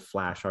us to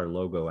flash our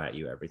logo at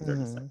you every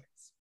 30 seconds.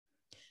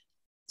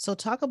 So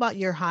talk about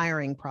your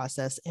hiring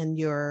process and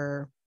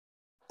your,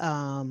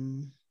 I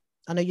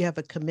know you have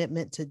a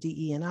commitment to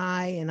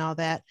DE&I and all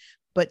that,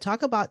 but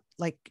talk about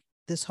like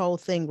this whole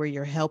thing where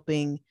you're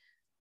helping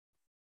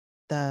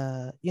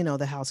the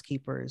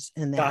housekeepers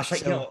and that.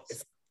 Gosh,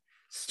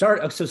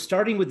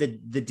 starting with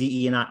the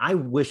DE&I, I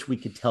wish we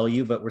could tell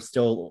you, but we're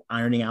still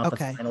ironing out the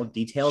final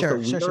details. But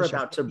we are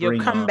about to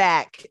bring You'll come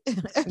back.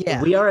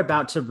 We are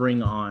about to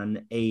bring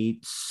on a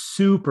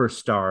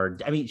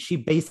superstar. I mean, she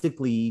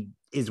basically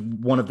is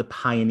one of the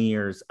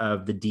pioneers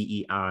of the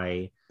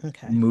DEI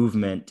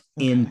movement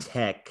in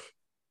tech,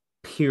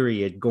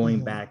 period,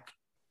 going back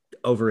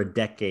over a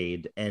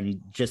decade,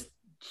 and just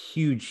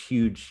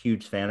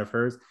huge fan of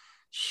hers.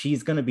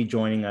 She's going to be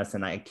joining us,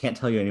 and I can't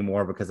tell you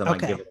anymore because I might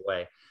give it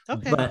away.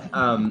 But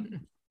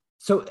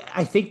so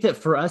I think that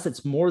for us,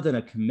 it's more than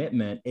a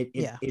commitment.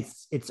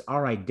 It's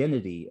our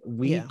identity.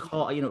 We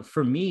call,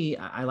 for me,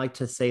 I like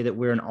to say that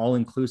we're an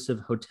all-inclusive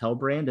hotel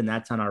brand, and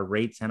that's on our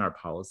rates and our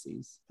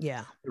policies.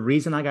 Yeah. The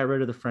reason I got rid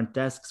of the front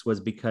desks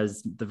was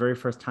because the very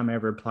first time I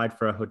ever applied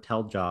for a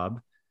hotel job,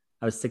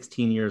 I was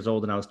 16 years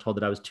old and I was told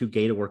that I was too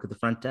gay to work at the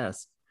front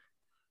desk.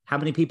 How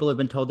many people have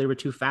been told they were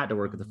too fat to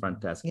work at the front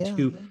desk,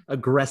 too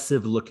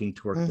aggressive looking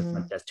to work at the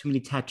front desk, too many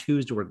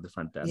tattoos to work at the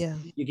front desk?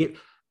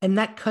 And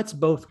that cuts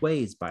both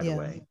ways, by the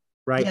way,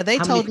 right? Yeah, they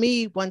told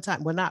me one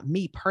time, well, not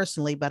me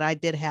personally, but I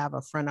did have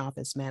a front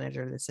office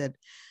manager that said,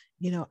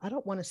 I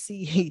don't want to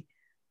see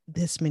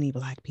this many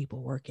Black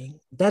people working.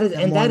 That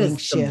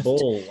is shift. Some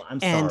bull. I'm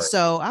sorry. And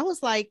so I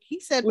was like, he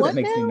said, what that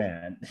makes now? me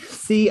mad.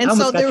 See, I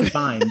almost got you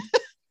fined.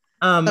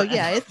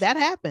 That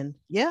happened.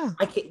 Yeah.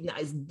 I can't,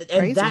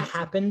 and that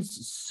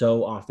happens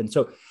so often.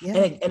 So,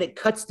 and it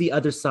cuts the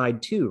other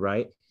side too,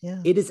 right?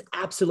 Yeah. It is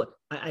absolute.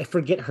 I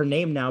forget her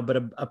name now, but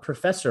a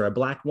professor, a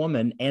Black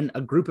woman, and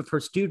a group of her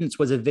students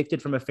was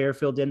evicted from a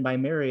Fairfield Inn by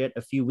Marriott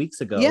a few weeks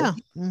ago.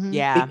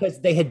 Yeah.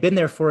 Because they had been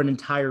there for an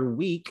entire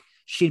week.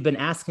 She'd been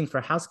asking for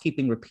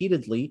housekeeping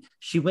repeatedly.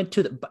 She went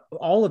to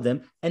all of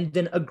them, and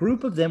then a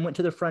group of them went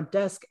to the front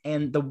desk,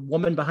 and the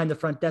woman behind the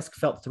front desk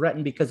felt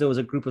threatened because there was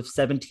a group of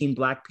 17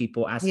 Black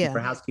people asking for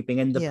housekeeping,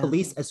 and the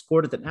police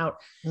escorted them out.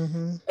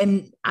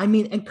 And I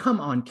mean, and come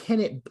on,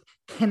 can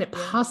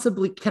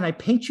I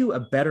paint you a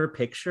better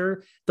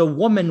picture? The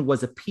woman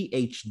was a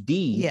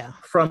PhD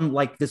from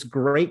like this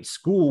great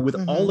school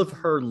with all of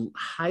her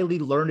highly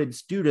learned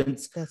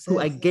students who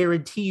I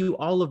guarantee you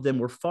all of them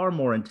were far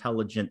more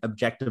intelligent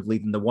objectively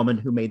than the woman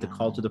who made the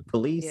call to the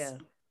police. Yeah.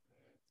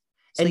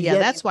 So and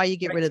that's why you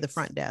get rid of the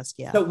front desk.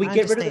 Yeah. So we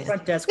get rid of the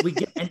front desk. We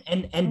get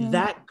and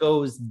that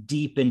goes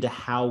deep into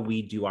how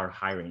we do our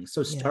hiring.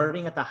 So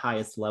starting at the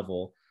highest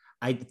level,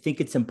 I think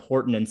it's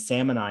important, and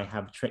Sam and I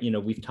have,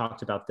 we've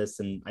talked about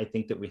this, and I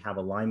think that we have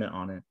alignment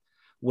on it,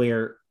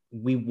 where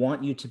we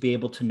want you to be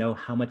able to know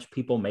how much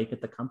people make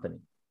at the company.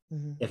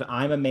 If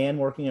I'm a man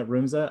working at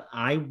Roomza,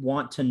 I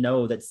want to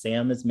know that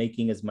Sam is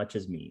making as much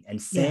as me, and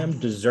Sam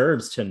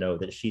deserves to know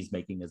that she's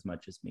making as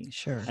much as me.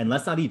 Sure. And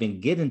let's not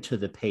even get into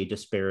the pay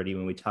disparity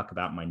when we talk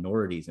about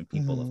minorities and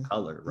people of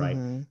color, right?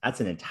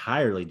 That's an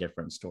entirely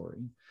different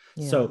story.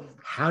 Yeah. So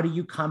how do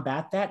you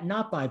combat that?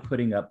 Not by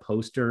putting up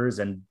posters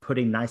and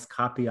putting nice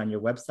copy on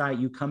your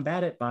website. You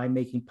combat it by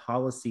making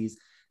policies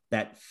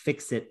that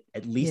fix it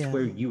at least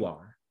where you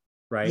are,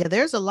 right? Yeah,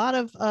 there's a lot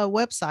of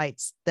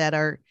websites that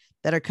are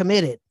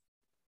committed,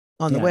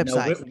 on the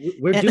website. No,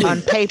 we're doing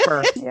on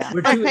paper. Yeah.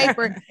 We're On doing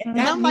paper. and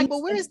And I'm like, means-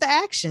 well, where's the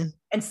action?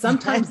 and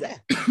sometimes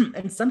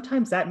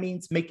that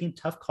means making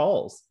tough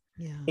calls.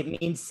 Yeah.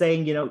 It means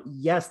saying,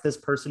 yes, this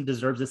person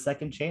deserves a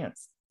second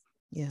chance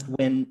Yeah.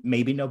 when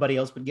maybe nobody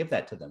else would give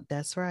that to them.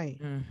 That's right.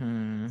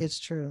 Mhm. It's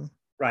true.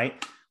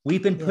 Right.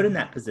 We've been put Yeah. in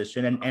that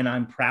position, and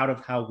I'm proud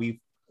of how we've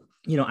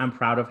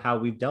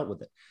dealt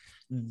with it.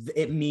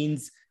 It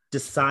means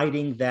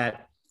deciding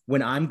that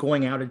when I'm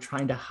going out and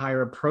trying to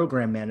hire a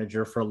program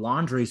manager for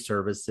laundry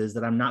services,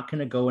 that I'm not going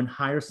to go and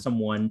hire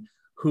someone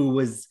who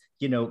was,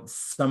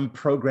 some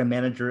program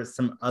manager at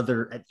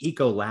at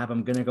Ecolab.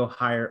 I'm going to go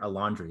hire a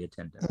laundry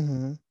attendant.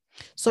 Mhm.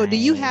 So do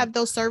you Right. have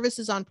those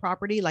services on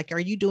property? Like, are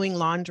you doing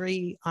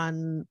laundry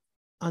on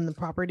the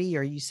property?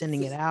 Or are you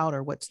sending it out,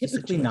 or what's the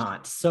Typically situation?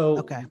 not. So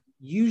Okay.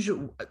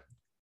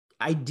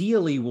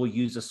 ideally we'll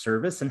use a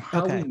service, and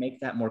how Okay. we make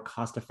that more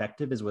cost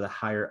effective is with a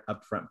higher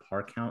upfront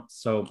par count.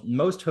 So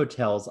most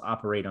hotels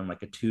operate on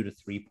like a 2 to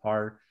 3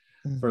 par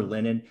for Mhm.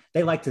 linen.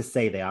 They like to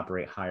say they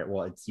operate higher.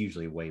 Well, it's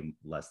usually way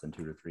less than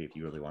 2 to 3 if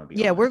you really want to be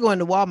Yeah, honest. we're going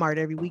to Walmart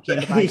every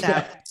weekend to buy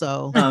Yeah. towels.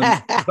 So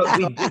But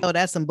we do, oh,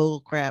 that's some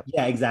bull crap.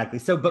 yeah, exactly.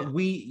 So, but Yeah.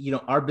 we,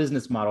 our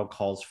business model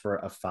calls for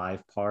a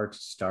 5 par to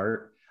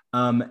start.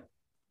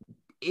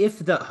 If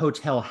the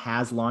hotel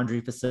has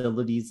laundry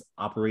facilities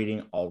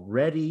operating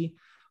already,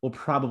 we'll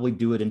probably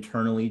do it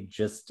internally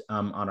just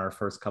on our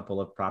first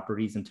couple of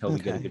properties until we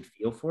get a Okay. good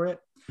feel for it.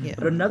 Yeah.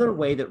 But another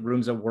way that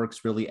Roomza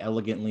works really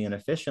elegantly and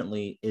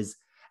efficiently is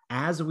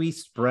as we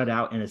spread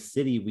out in a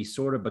city, we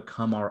sort of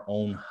become our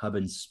own hub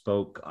and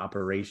spoke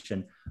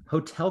operation.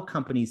 Hotel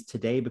companies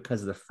today,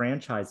 because of the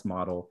franchise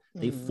model,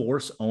 they Mhm.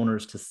 force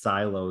owners to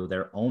silo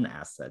their own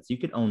assets. You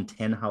could own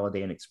 10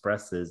 Holiday Inn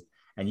Expresses,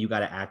 and you got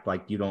to act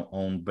like you don't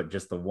own but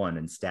just the one,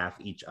 and staff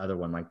each other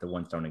one like the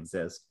ones don't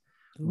exist.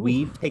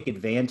 We take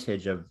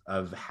advantage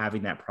of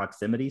having that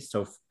proximity.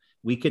 So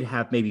we could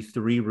have maybe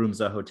 3 rooms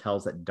at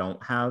hotels that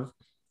don't have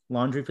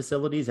laundry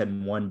facilities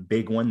and one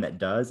big one that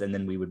does, and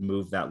then we would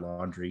move that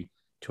laundry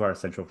to our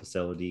central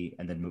facility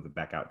and then move it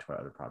back out to our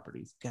other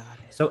properties. Got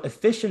it. So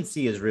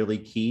efficiency is really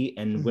key.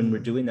 And when we're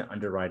Mhm. doing the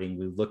underwriting,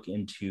 we look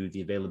into the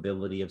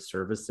availability of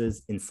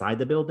services inside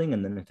the building.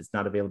 And then if it's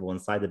not available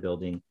inside the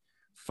building,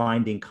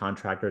 finding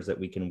contractors that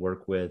we can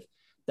work with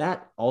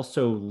that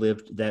also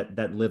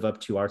live up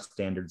to our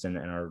standards and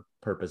our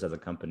purpose as a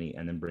company,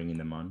 and then bringing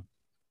them on.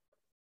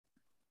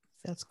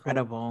 That's cool.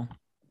 Incredible.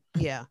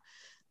 Yeah.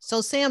 So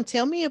Sam,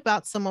 tell me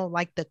about some of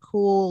like the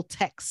cool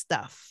tech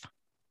stuff.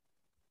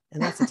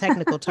 And that's a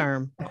technical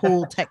term,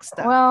 cool tech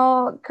stuff.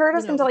 Well,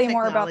 Curtis You know, can tell the you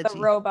more about the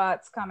technology.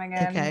 robots coming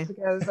in Okay.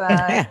 because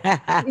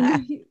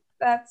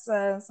that's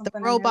something The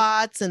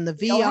robots and the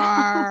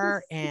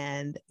VR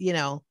and,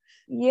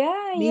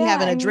 Yeah, me yeah.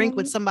 having I a drink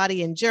with mean,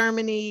 somebody in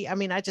Germany. I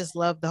mean, I just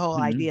love the whole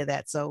Mhm. idea of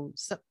that. So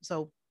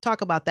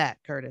talk about that,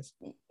 Curtis.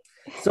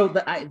 So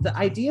the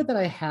idea that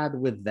I had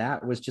with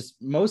that was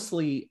just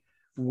mostly,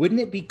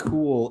 wouldn't it be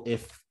cool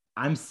if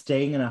I'm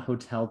staying in a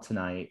hotel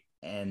tonight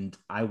and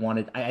I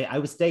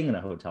was staying in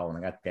a hotel and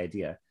I got the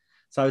idea.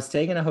 So I was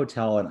staying in a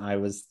hotel and I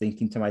was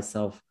thinking to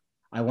myself,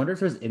 I wonder if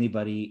there's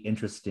anybody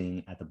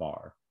interesting at the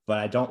bar, but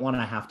I don't want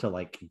to have to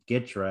like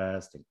get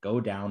dressed and go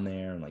down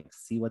there and like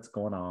see what's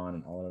going on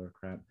and all that other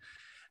crap.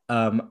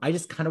 I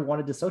just kind of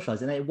wanted to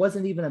socialize, and it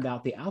wasn't even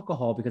about the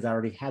alcohol because I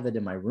already had that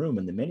in my room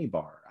in the mini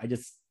bar. I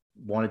just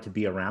wanted to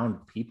be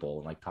around people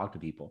and like talk to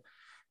people.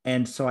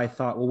 And so I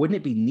thought, well, wouldn't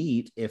it be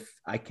neat if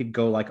I could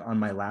go like on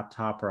my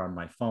laptop or on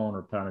my phone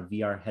or put on a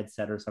VR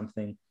headset or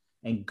something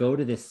and go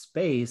to this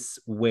space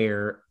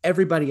where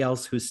everybody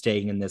else who's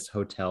staying in this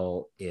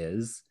hotel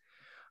is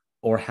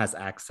or has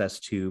access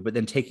to, but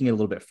then taking it a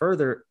little bit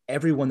further,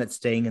 everyone that's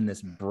staying in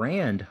this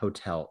brand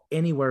hotel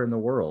anywhere in the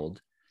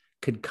world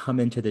could come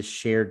into this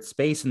shared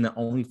space. And the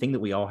only thing that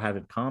we all have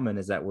in common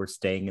is that we're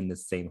staying in the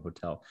same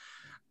hotel.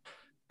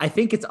 I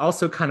think it's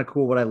also kind of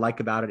cool. What I like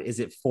about it is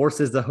it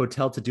forces the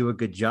hotel to do a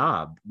good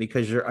job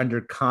because you're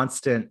under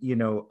constant,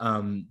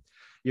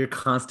 you're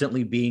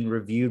constantly being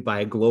reviewed by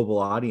a global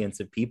audience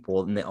of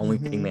people. And the only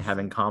thing they have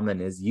in common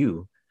is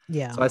you.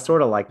 Yeah. So I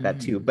sort of like that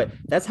too, but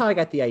that's how I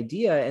got the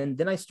idea. And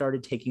then I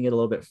started taking it a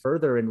little bit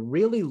further and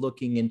really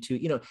looking into,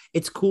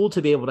 it's cool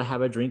to be able to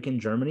have a drink in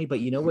Germany, but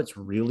what's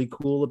really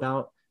cool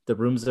about the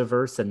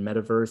Roomzaverse and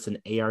Metaverse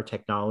and AR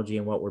technology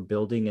and what we're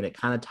building, and it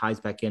kind of ties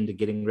back into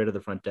getting rid of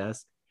the front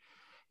desk.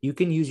 You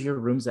can use your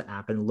Roomza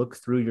app and look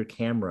through your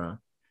camera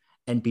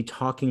and be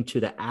talking to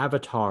the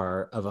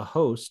avatar of a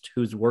host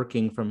who's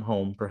working from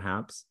home,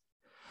 perhaps.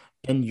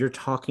 And you're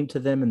talking to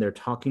them and they're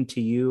talking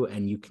to you,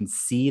 and you can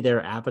see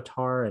their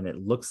avatar and it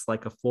looks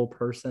like a full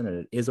person, and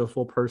it is a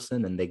full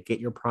person, and they get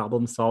your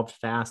problem solved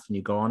fast and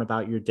you go on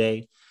about your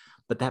day.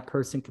 But that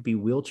person could be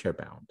wheelchair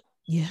bound.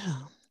 Yeah.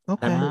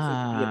 Okay. That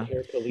person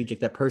could be a paraplegic.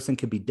 That person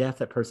could be deaf.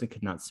 That person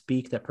could not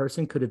speak. That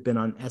person could have been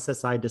on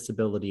SSI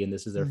disability and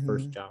this is their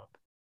first job.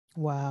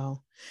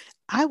 Wow.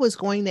 I was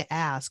going to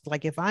ask,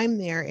 like, if I'm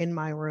there in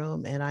my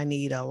room and I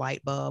need a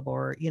light bulb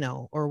or,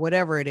 or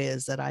whatever it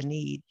is that I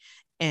need,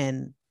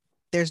 and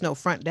there's no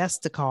front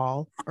desk to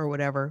call or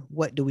whatever,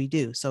 what do we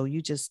do? So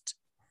you just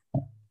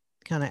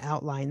kind of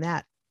outline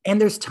that. And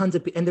there's tons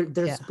of, and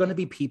there's going to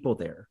be people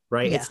there,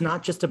 right? Yeah. It's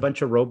not just a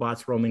bunch of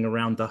robots roaming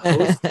around. The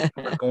hosts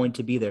are going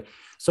to be there.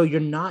 So you're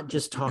not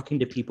just talking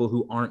to people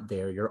who aren't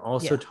there. You're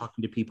also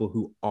talking to people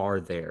who are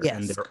there,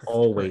 and they're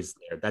always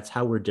there. That's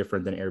how we're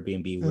different than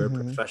Airbnb. We're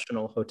a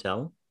professional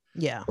hotel.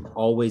 Yeah. We're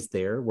always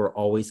there. We're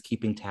always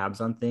keeping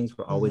tabs on things.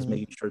 We're always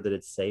making sure that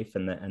it's safe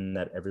and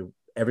that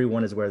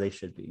everyone is where they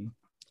should be.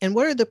 And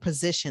what are the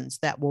positions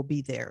that will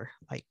be there,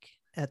 like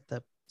at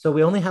the? So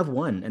we only have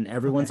one, and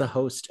everyone's a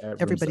host.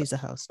 Everybody's a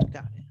host.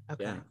 Got it.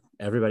 Okay. Yeah,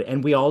 everybody.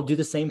 And we all do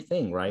the same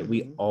thing, right?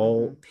 We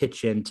all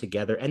pitch in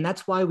together. And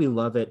that's why we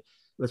love it.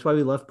 That's why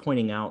we love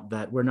pointing out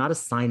that we're not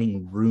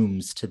assigning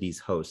rooms to these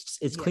hosts.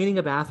 Is cleaning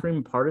a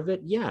bathroom part of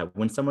it? Yeah.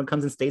 When someone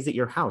comes and stays at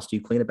your house, do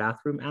you clean a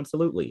bathroom?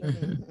 Absolutely.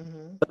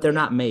 But they're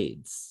not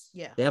maids.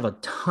 Yeah. They have a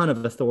ton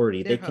of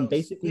authority. They're they can hosts.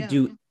 basically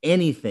do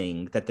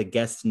anything that the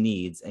guest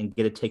needs and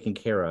get it taken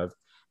care of.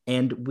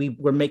 And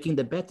we're making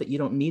the bet that you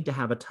don't need to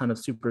have a ton of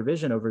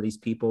supervision over these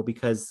people,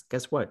 because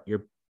guess what?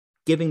 You're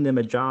giving them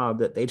a job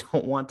that they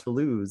don't want to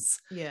lose.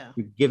 Yeah.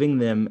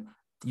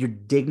 You're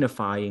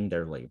dignifying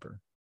their labor.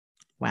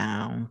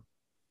 Wow.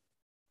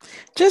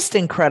 Just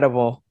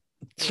incredible.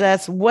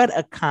 Just what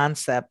a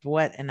concept.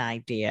 What an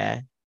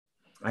idea.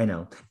 I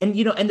know. And,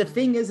 and the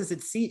thing is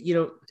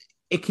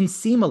it can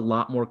seem a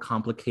lot more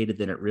complicated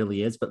than it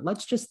really is, but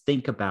let's just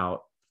think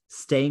about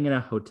staying in a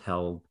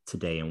hotel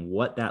today and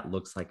what that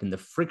looks like, and the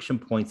friction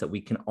points that we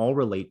can all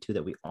relate to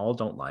that we all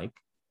don't like.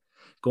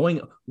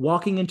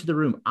 Walking into the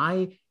room.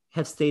 I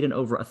have stayed in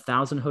over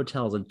 1,000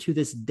 hotels, and to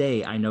this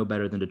day, I know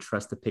better than to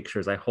trust the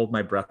pictures. I hold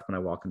my breath when I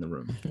walk in the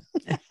room.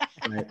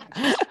 Right?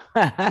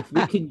 If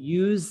we can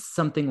use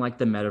something like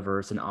the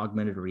metaverse and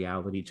augmented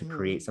reality to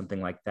create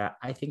something like that,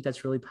 I think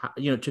that's really,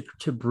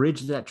 to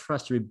bridge that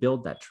trust, to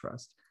rebuild that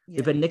trust. Yeah.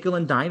 We've been nickel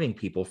and diming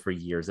people for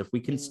years. If we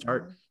can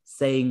start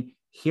saying,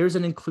 here's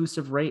an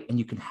inclusive rate, and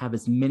you can have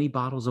as many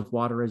bottles of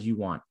water as you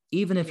want,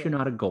 even if you're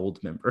not a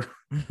gold member.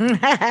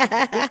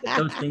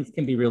 Those things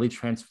can be really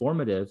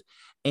transformative.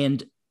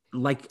 And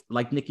like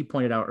Nikki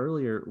pointed out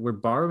earlier, we're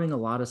borrowing a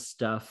lot of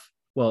stuff.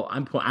 Well,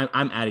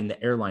 I'm adding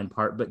the airline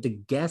part, but the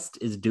guest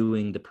is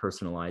doing the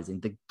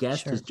personalizing. The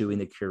guest is doing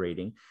the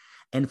curating.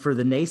 And for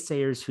the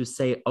naysayers who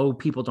say, oh,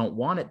 people don't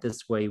want it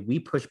this way, we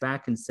push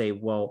back and say,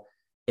 well,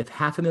 if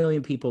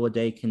 500,000 people a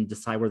day can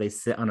decide where they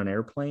sit on an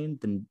airplane,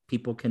 then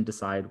people can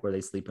decide where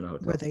they sleep in a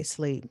hotel. Where they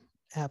sleep.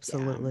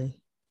 Absolutely.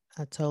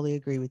 Yeah. I totally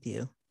agree with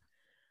you.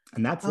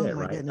 And that's it,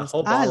 right? Goodness.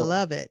 I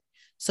love it.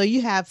 So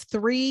you have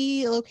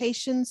 3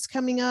 locations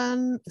coming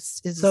on.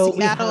 Is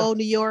Seattle,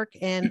 New York,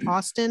 and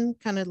Austin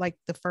kind of like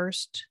the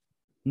first?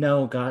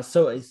 No, gosh.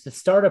 So it's the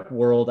startup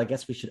world. I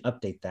guess we should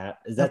update that.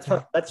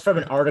 That's from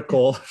an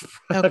article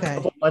a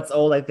couple months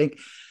old, I think.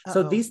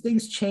 So these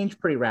things change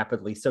pretty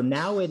rapidly. So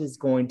now it is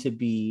going to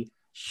be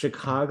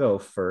Chicago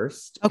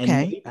first.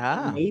 Okay.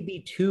 And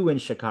maybe 2 in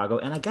Chicago.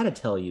 And I got to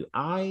tell you,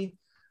 I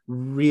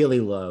really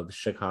love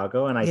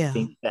Chicago. And I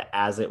think that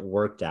as it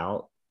worked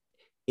out,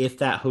 if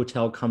that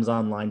hotel comes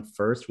online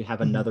first, we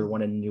have another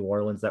one in New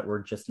Orleans that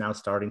we're just now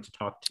starting to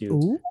talk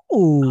to.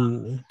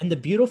 And the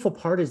beautiful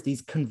part is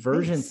these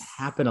conversions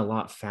happen a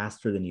lot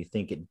faster than you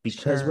think,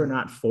 because we're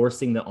not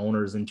forcing the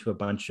owners into a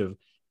bunch of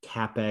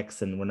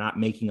CapEx, and we're not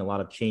making a lot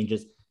of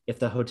changes. If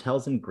the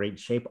hotel's in great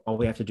shape, all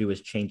we have to do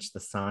is change the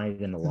sign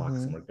and the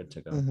locks, and we're good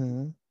to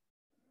go.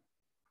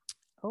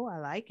 Oh, I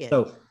like it.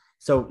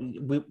 So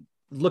we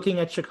looking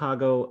at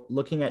Chicago,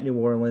 looking at New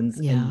Orleans,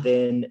 and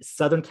then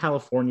Southern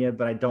California,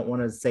 but I don't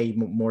want to say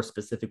more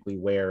specifically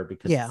where,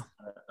 because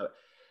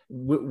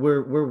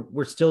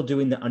we're still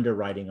doing the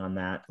underwriting on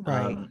that.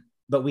 Right.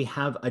 But we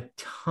have a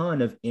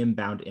ton of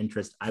inbound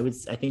interest. I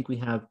think we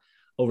have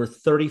over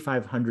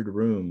 3,500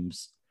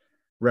 rooms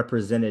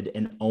represented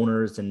in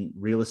owners and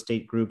real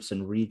estate groups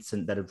and REITs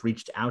and that have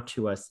reached out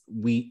to us.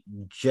 We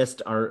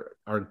just are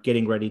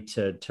getting ready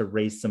to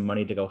raise some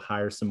money to go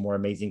hire some more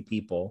amazing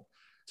people,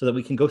 so that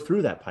we can go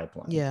through that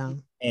pipeline. Yeah.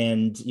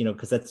 And,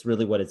 because that's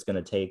really what it's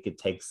going to take. It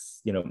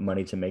takes,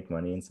 money to make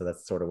money. And so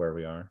that's sort of where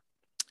we are.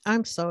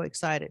 I'm so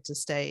excited to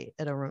stay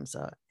at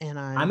Arumza, and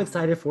I'm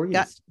excited for you.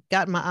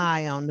 Got my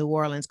eye on New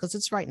Orleans because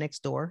it's right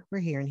next door. We're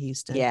here in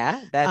Houston.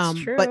 Yeah, that's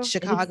true. But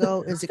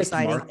Chicago is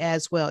exciting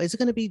as well. Is it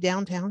going to be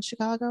downtown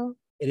Chicago?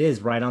 It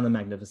is, right on the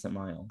Magnificent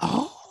Mile.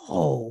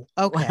 Oh,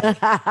 okay.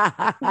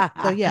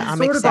 So yeah,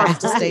 I'm excited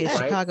to stay in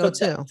Chicago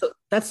too. So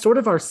that's sort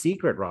of our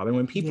secret, Robin.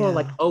 When people are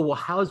like, "Oh, well,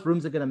 how is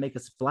Arumza going to make a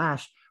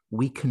splash?"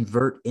 We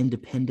convert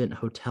independent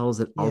hotels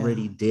that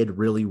already did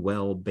really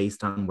well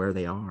based on where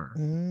they are.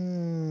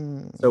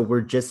 So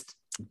we're just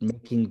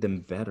making them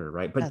better,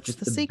 right? But that's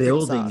just the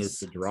building is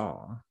the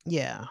draw.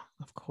 Yeah,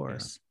 of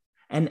course.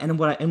 Yeah. And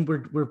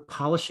we're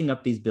polishing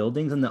up these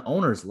buildings, and the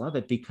owners love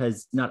it,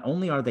 because not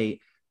only are they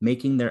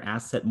making their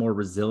asset more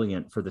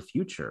resilient for the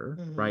future,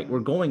 right? We're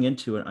going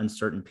into an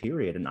uncertain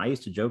period. And I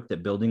used to joke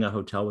that building a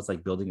hotel was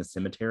like building a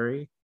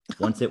cemetery.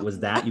 Once it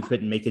was that, you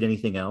couldn't make it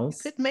anything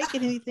else. You couldn't make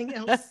it anything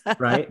else.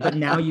 Right. But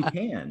now you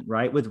can,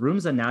 right? With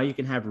Arumza, now you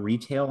can have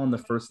retail on the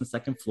first and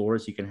second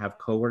floors. You can have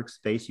co-work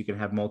space. You can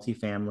have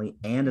multifamily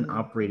and an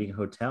operating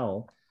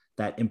hotel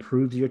that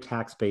improves your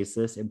tax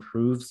basis,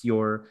 improves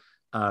your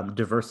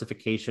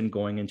diversification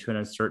going into an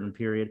uncertain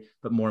period,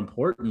 but more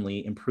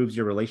importantly, improves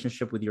your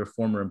relationship with your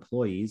former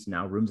employees,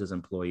 now Rooms as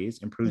employees,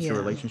 improves your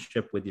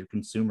relationship with your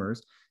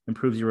consumers,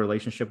 improves your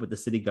relationship with the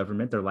city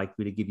government. They're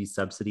likely to give you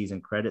subsidies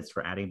and credits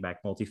for adding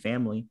back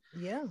multifamily.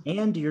 Yeah.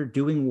 And you're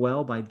doing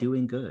well by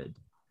doing good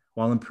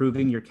while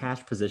improving your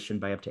cash position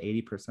by up to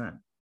 80%.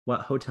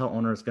 What hotel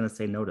owner is going to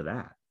say no to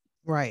that?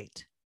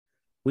 Right.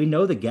 We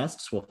know the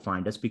guests will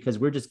find us because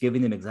we're just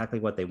giving them exactly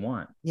what they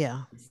want.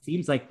 Yeah. It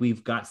seems like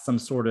we've got some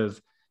sort of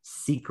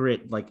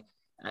secret, like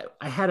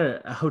I had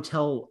a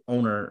hotel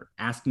owner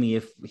ask me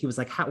if he was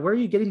like, where are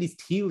you getting these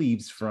tea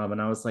leaves from?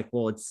 And I was like,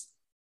 well, it's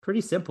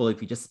pretty simple.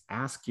 If you just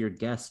ask your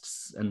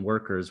guests and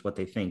workers what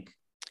they think.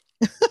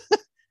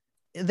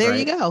 There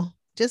you go.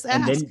 Just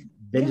ask. And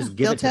then just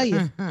give they'll it to tell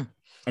you. them.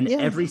 And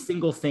every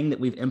single thing that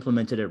we've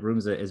implemented at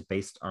Roomza is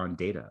based on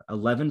data.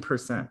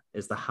 11%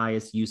 is the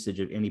highest usage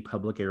of any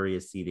public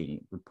area seating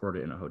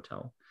reported in a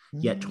hotel.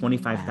 Yet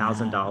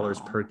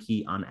 $25,000 per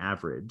key on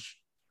average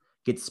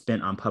gets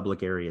spent on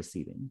public area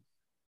seating.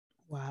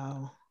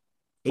 Wow.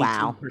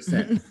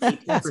 18%,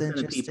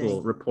 18%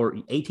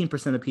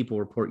 of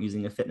people report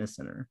using a fitness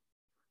center.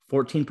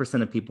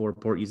 14% of people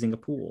report using a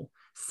pool.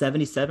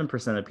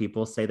 77% of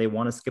people say they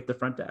want to skip the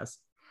front desk.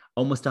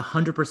 Almost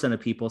 100%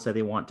 of people say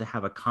they want to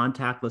have a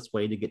contactless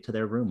way to get to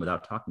their room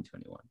without talking to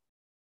anyone.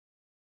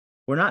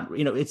 We're not,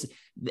 it's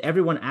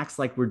everyone acts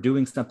like we're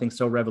doing something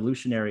so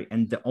revolutionary.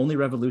 And the only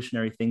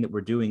revolutionary thing that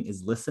we're doing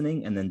is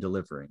listening and then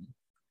delivering,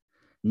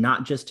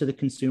 not just to the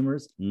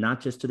consumers, not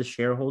just to the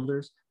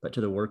shareholders, but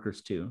to the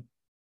workers too.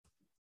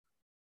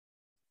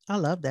 I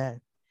love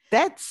that.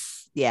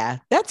 That's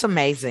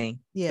amazing.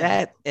 Yeah.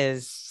 That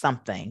is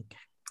something.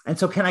 And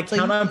so can I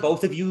count on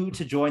both of you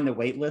to join the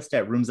wait list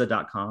at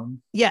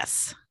roomza.com?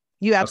 Yes,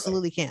 you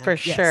absolutely can. For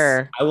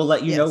sure. I will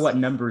let you know what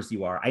numbers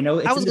you are. I know.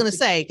 I was going to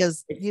say,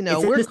 because,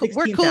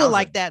 we're cool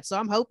like that. So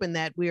I'm hoping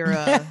that we're,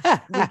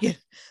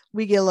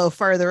 we get a little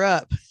further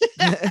up.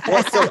 We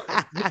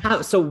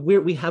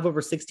have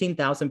over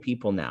 16,000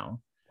 people now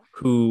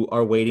who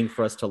are waiting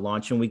for us to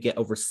launch, and we get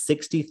over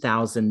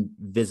 60,000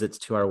 visits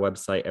to our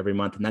website every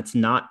month. And that's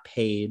not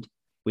paid.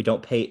 We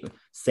don't pay.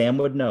 Sam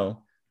would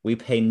know. We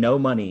pay no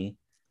money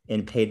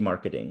in paid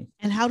marketing.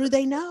 And how do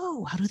they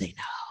know?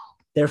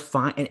 They're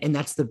fine. And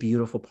that's the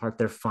beautiful part.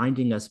 They're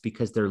finding us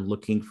because they're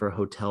looking for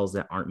hotels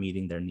that aren't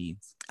meeting their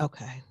needs.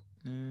 Okay.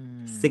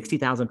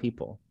 60,000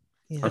 people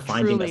are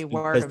finding truly us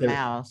word of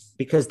mouth.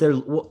 Because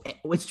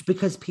it's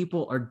because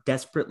people are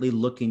desperately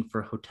looking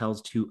for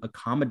hotels to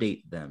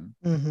accommodate them.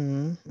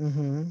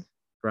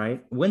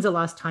 Right? When's the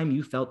last time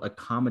you felt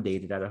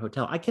accommodated at a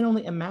hotel? I can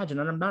only imagine,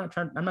 and I'm not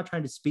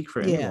trying to speak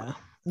for anyone.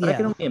 But I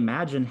can only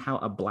imagine how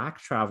a Black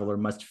traveler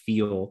must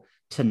feel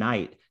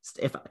tonight.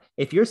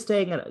 If you're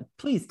staying at,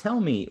 please tell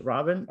me,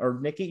 Robin or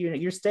Nikki,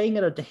 you're staying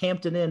at a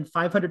Hampton Inn,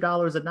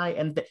 $500 a night,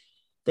 and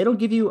they don't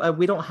give you a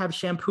 "we don't have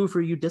shampoo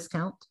for you"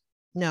 discount.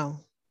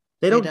 No,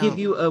 they don't give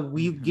you a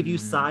 "we give you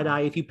side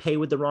eye if you pay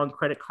with the wrong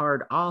credit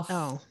card" off.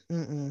 Oh,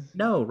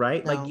 no,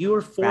 right? No. Like you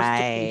are forced to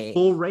pay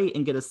full rate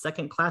and get a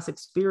second class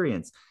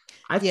experience.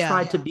 I've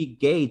tried to be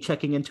gay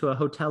checking into a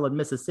hotel in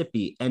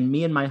Mississippi, and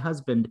me and my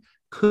husband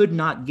could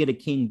not get a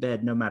king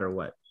bed no matter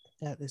what.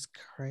 That is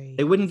crazy.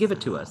 They wouldn't give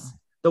it to us.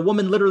 The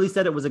woman literally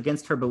said it was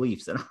against her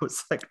beliefs. And I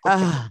was like,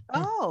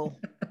 oh,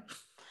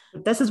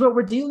 this is what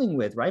we're dealing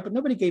with, right? But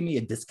nobody gave me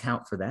a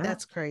discount for that.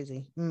 That's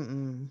crazy.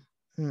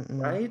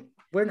 Right?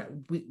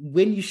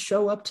 When you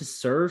show up to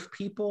serve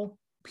people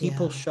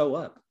show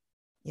up.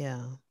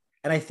 Yeah.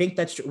 And I think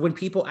that's when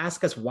people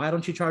ask us, why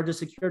don't you charge a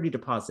security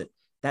deposit?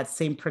 That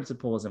same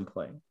principle is in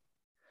play.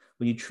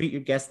 When you treat your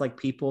guests like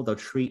people, they'll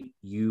treat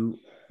you,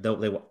 they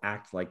will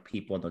act like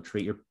people, and they'll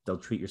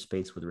treat your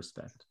space with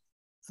respect.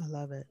 I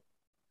love it.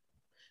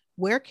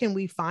 Where can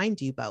we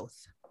find you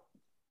both?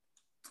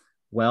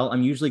 Well,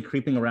 I'm usually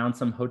creeping around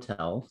some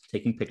hotel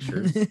taking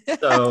pictures.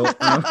 So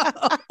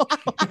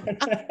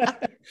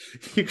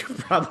you can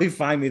probably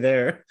find me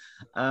there.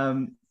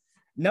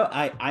 No,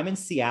 I'm in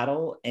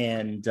Seattle,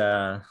 and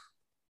I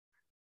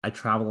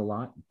travel a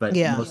lot, but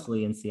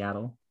mostly in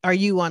Seattle. Are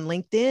you on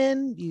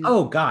LinkedIn?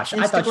 Oh gosh,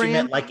 Instagram? I thought you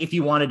meant like if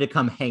you wanted to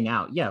come hang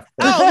out. Yeah.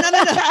 Oh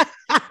no.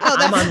 Oh,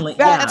 I'm on LinkedIn.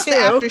 That's the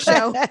after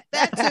show.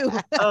 That too.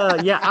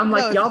 I'm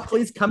like, y'all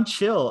please come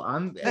chill.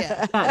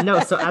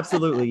 So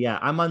absolutely. Yeah.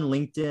 I'm on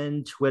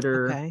LinkedIn,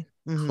 Twitter,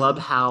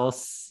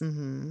 Clubhouse.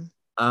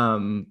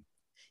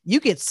 You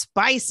get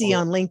spicy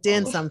on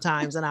LinkedIn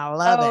sometimes, and I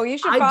love it. Oh, you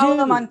should follow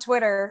them on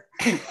Twitter.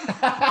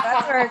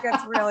 That's where it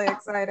gets really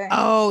exciting.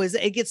 Oh,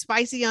 it gets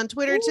spicy on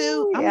Twitter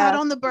too? I'm not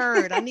on the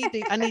Bird. I need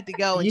to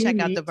go and check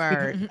out the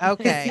Bird.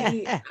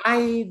 Okay.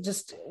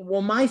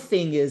 My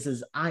thing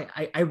is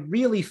I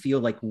really feel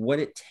like what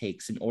it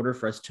takes in order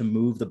for us to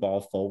move the ball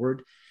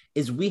forward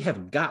is we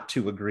have got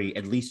to agree,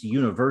 at least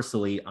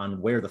universally,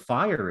 on where the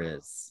fire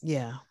is.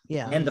 Yeah.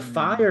 And the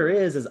fire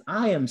is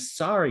I am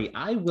sorry,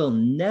 I will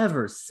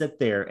never sit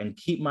there and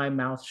keep my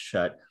mouth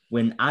shut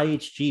when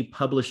IHG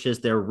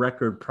publishes their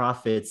record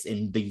profits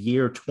in the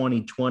year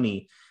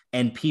 2020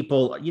 and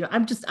people,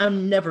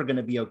 I'm never going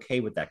to be okay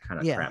with that kind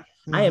of crap.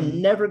 I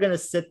am never going to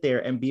sit there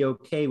and be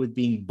okay with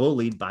being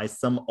bullied by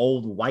some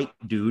old white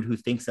dude who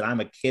thinks that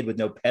I'm a kid with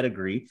no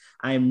pedigree.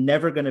 I am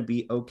never going to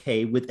be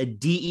okay with a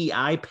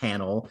DEI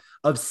panel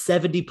of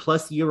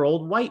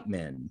 70-plus-year-old white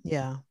men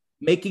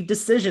making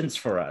decisions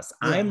for us.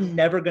 I'm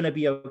never going to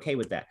be okay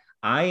with that.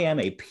 I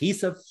am a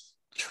piece of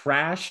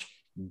trash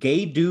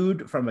gay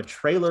dude from a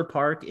trailer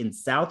park in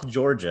South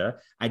Georgia.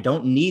 I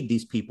don't need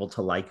these people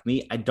to like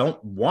me. I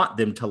don't want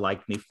them to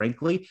like me,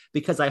 frankly,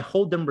 because I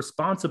hold them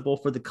responsible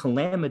for the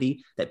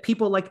calamity that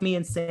people like me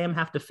and Sam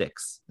have to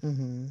fix.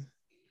 And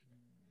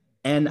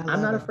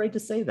I'm not afraid to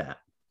say that.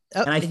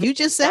 Oh, and you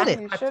just said it.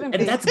 And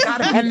that's got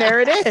to be, and there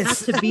it is.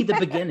 That's to be the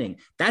beginning.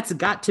 That's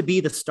got to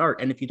be the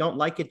start. And if you don't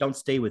like it, don't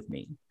stay with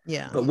me.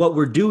 Yeah. But what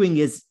we're doing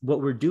is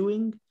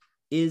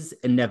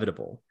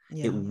inevitable.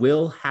 It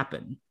will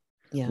happen.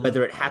 Yeah.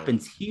 Whether it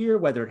happens here,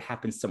 whether it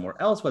happens somewhere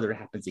else, whether it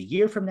happens a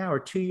year from now or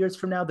 2 years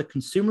from now, the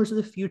consumers of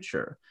the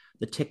future,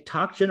 the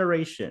TikTok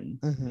generation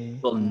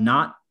will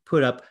not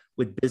put up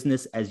with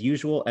business as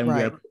usual. And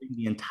we are putting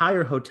the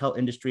entire hotel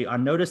industry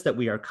on notice that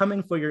we are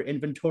coming for your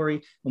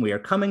inventory, and we are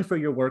coming for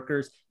your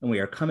workers, and we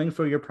are coming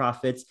for your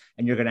profits.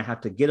 And you're going to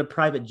have to get a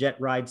private jet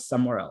ride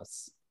somewhere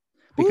else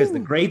because the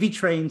gravy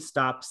train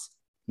stops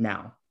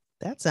now.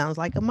 That sounds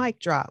like a mic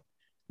drop.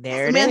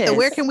 There Samantha, it is.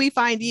 where can we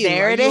find you?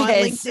 There Are it you on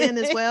is.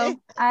 LinkedIn as well?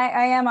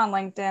 I am on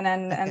LinkedIn,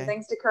 and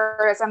thanks to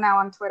Curtis, I'm now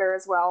on Twitter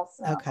as well.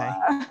 So,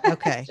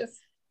 Okay.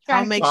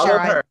 I'll make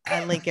sure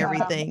I link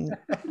everything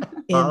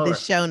in the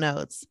show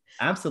notes.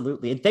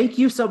 Absolutely. And thank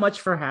you so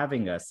much for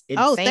having us.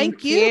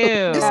 Thank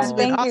you. This has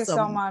been awesome. You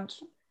so much.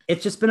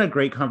 It's just been a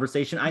great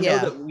conversation. I know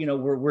that,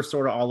 we're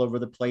sort of all over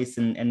the place,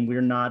 and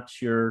we're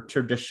not your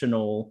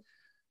traditional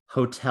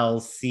hotel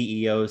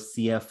CEO,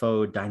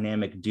 CFO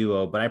dynamic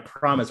duo, but I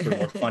promise we're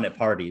more fun at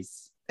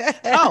parties.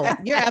 Oh,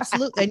 you're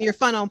absolutely. And you're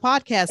fun on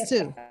podcasts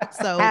too.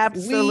 So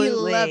absolutely.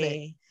 We love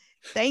it.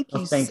 Thank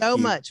you so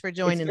much for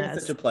joining us.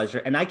 It's such a pleasure.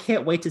 And I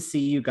can't wait to see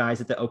you guys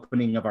at the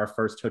opening of our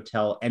first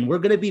hotel. And we're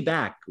going to be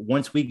back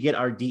once we get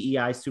our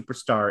DEI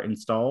superstar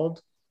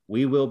installed.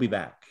 We will be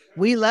back.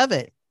 We love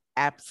it.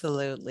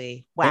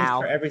 Absolutely. Wow.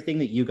 Thanks for everything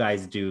that you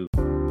guys do.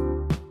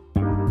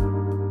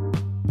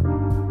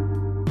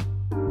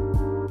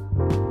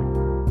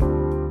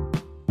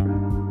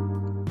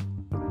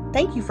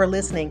 Thank you for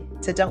listening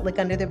to Don't Look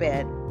Under the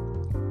Bed.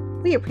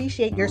 We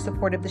appreciate your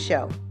support of the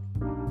show.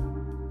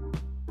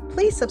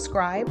 Please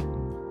subscribe,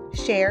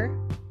 share,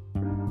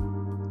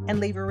 and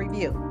leave a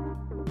review.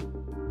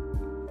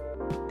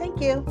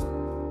 Thank you.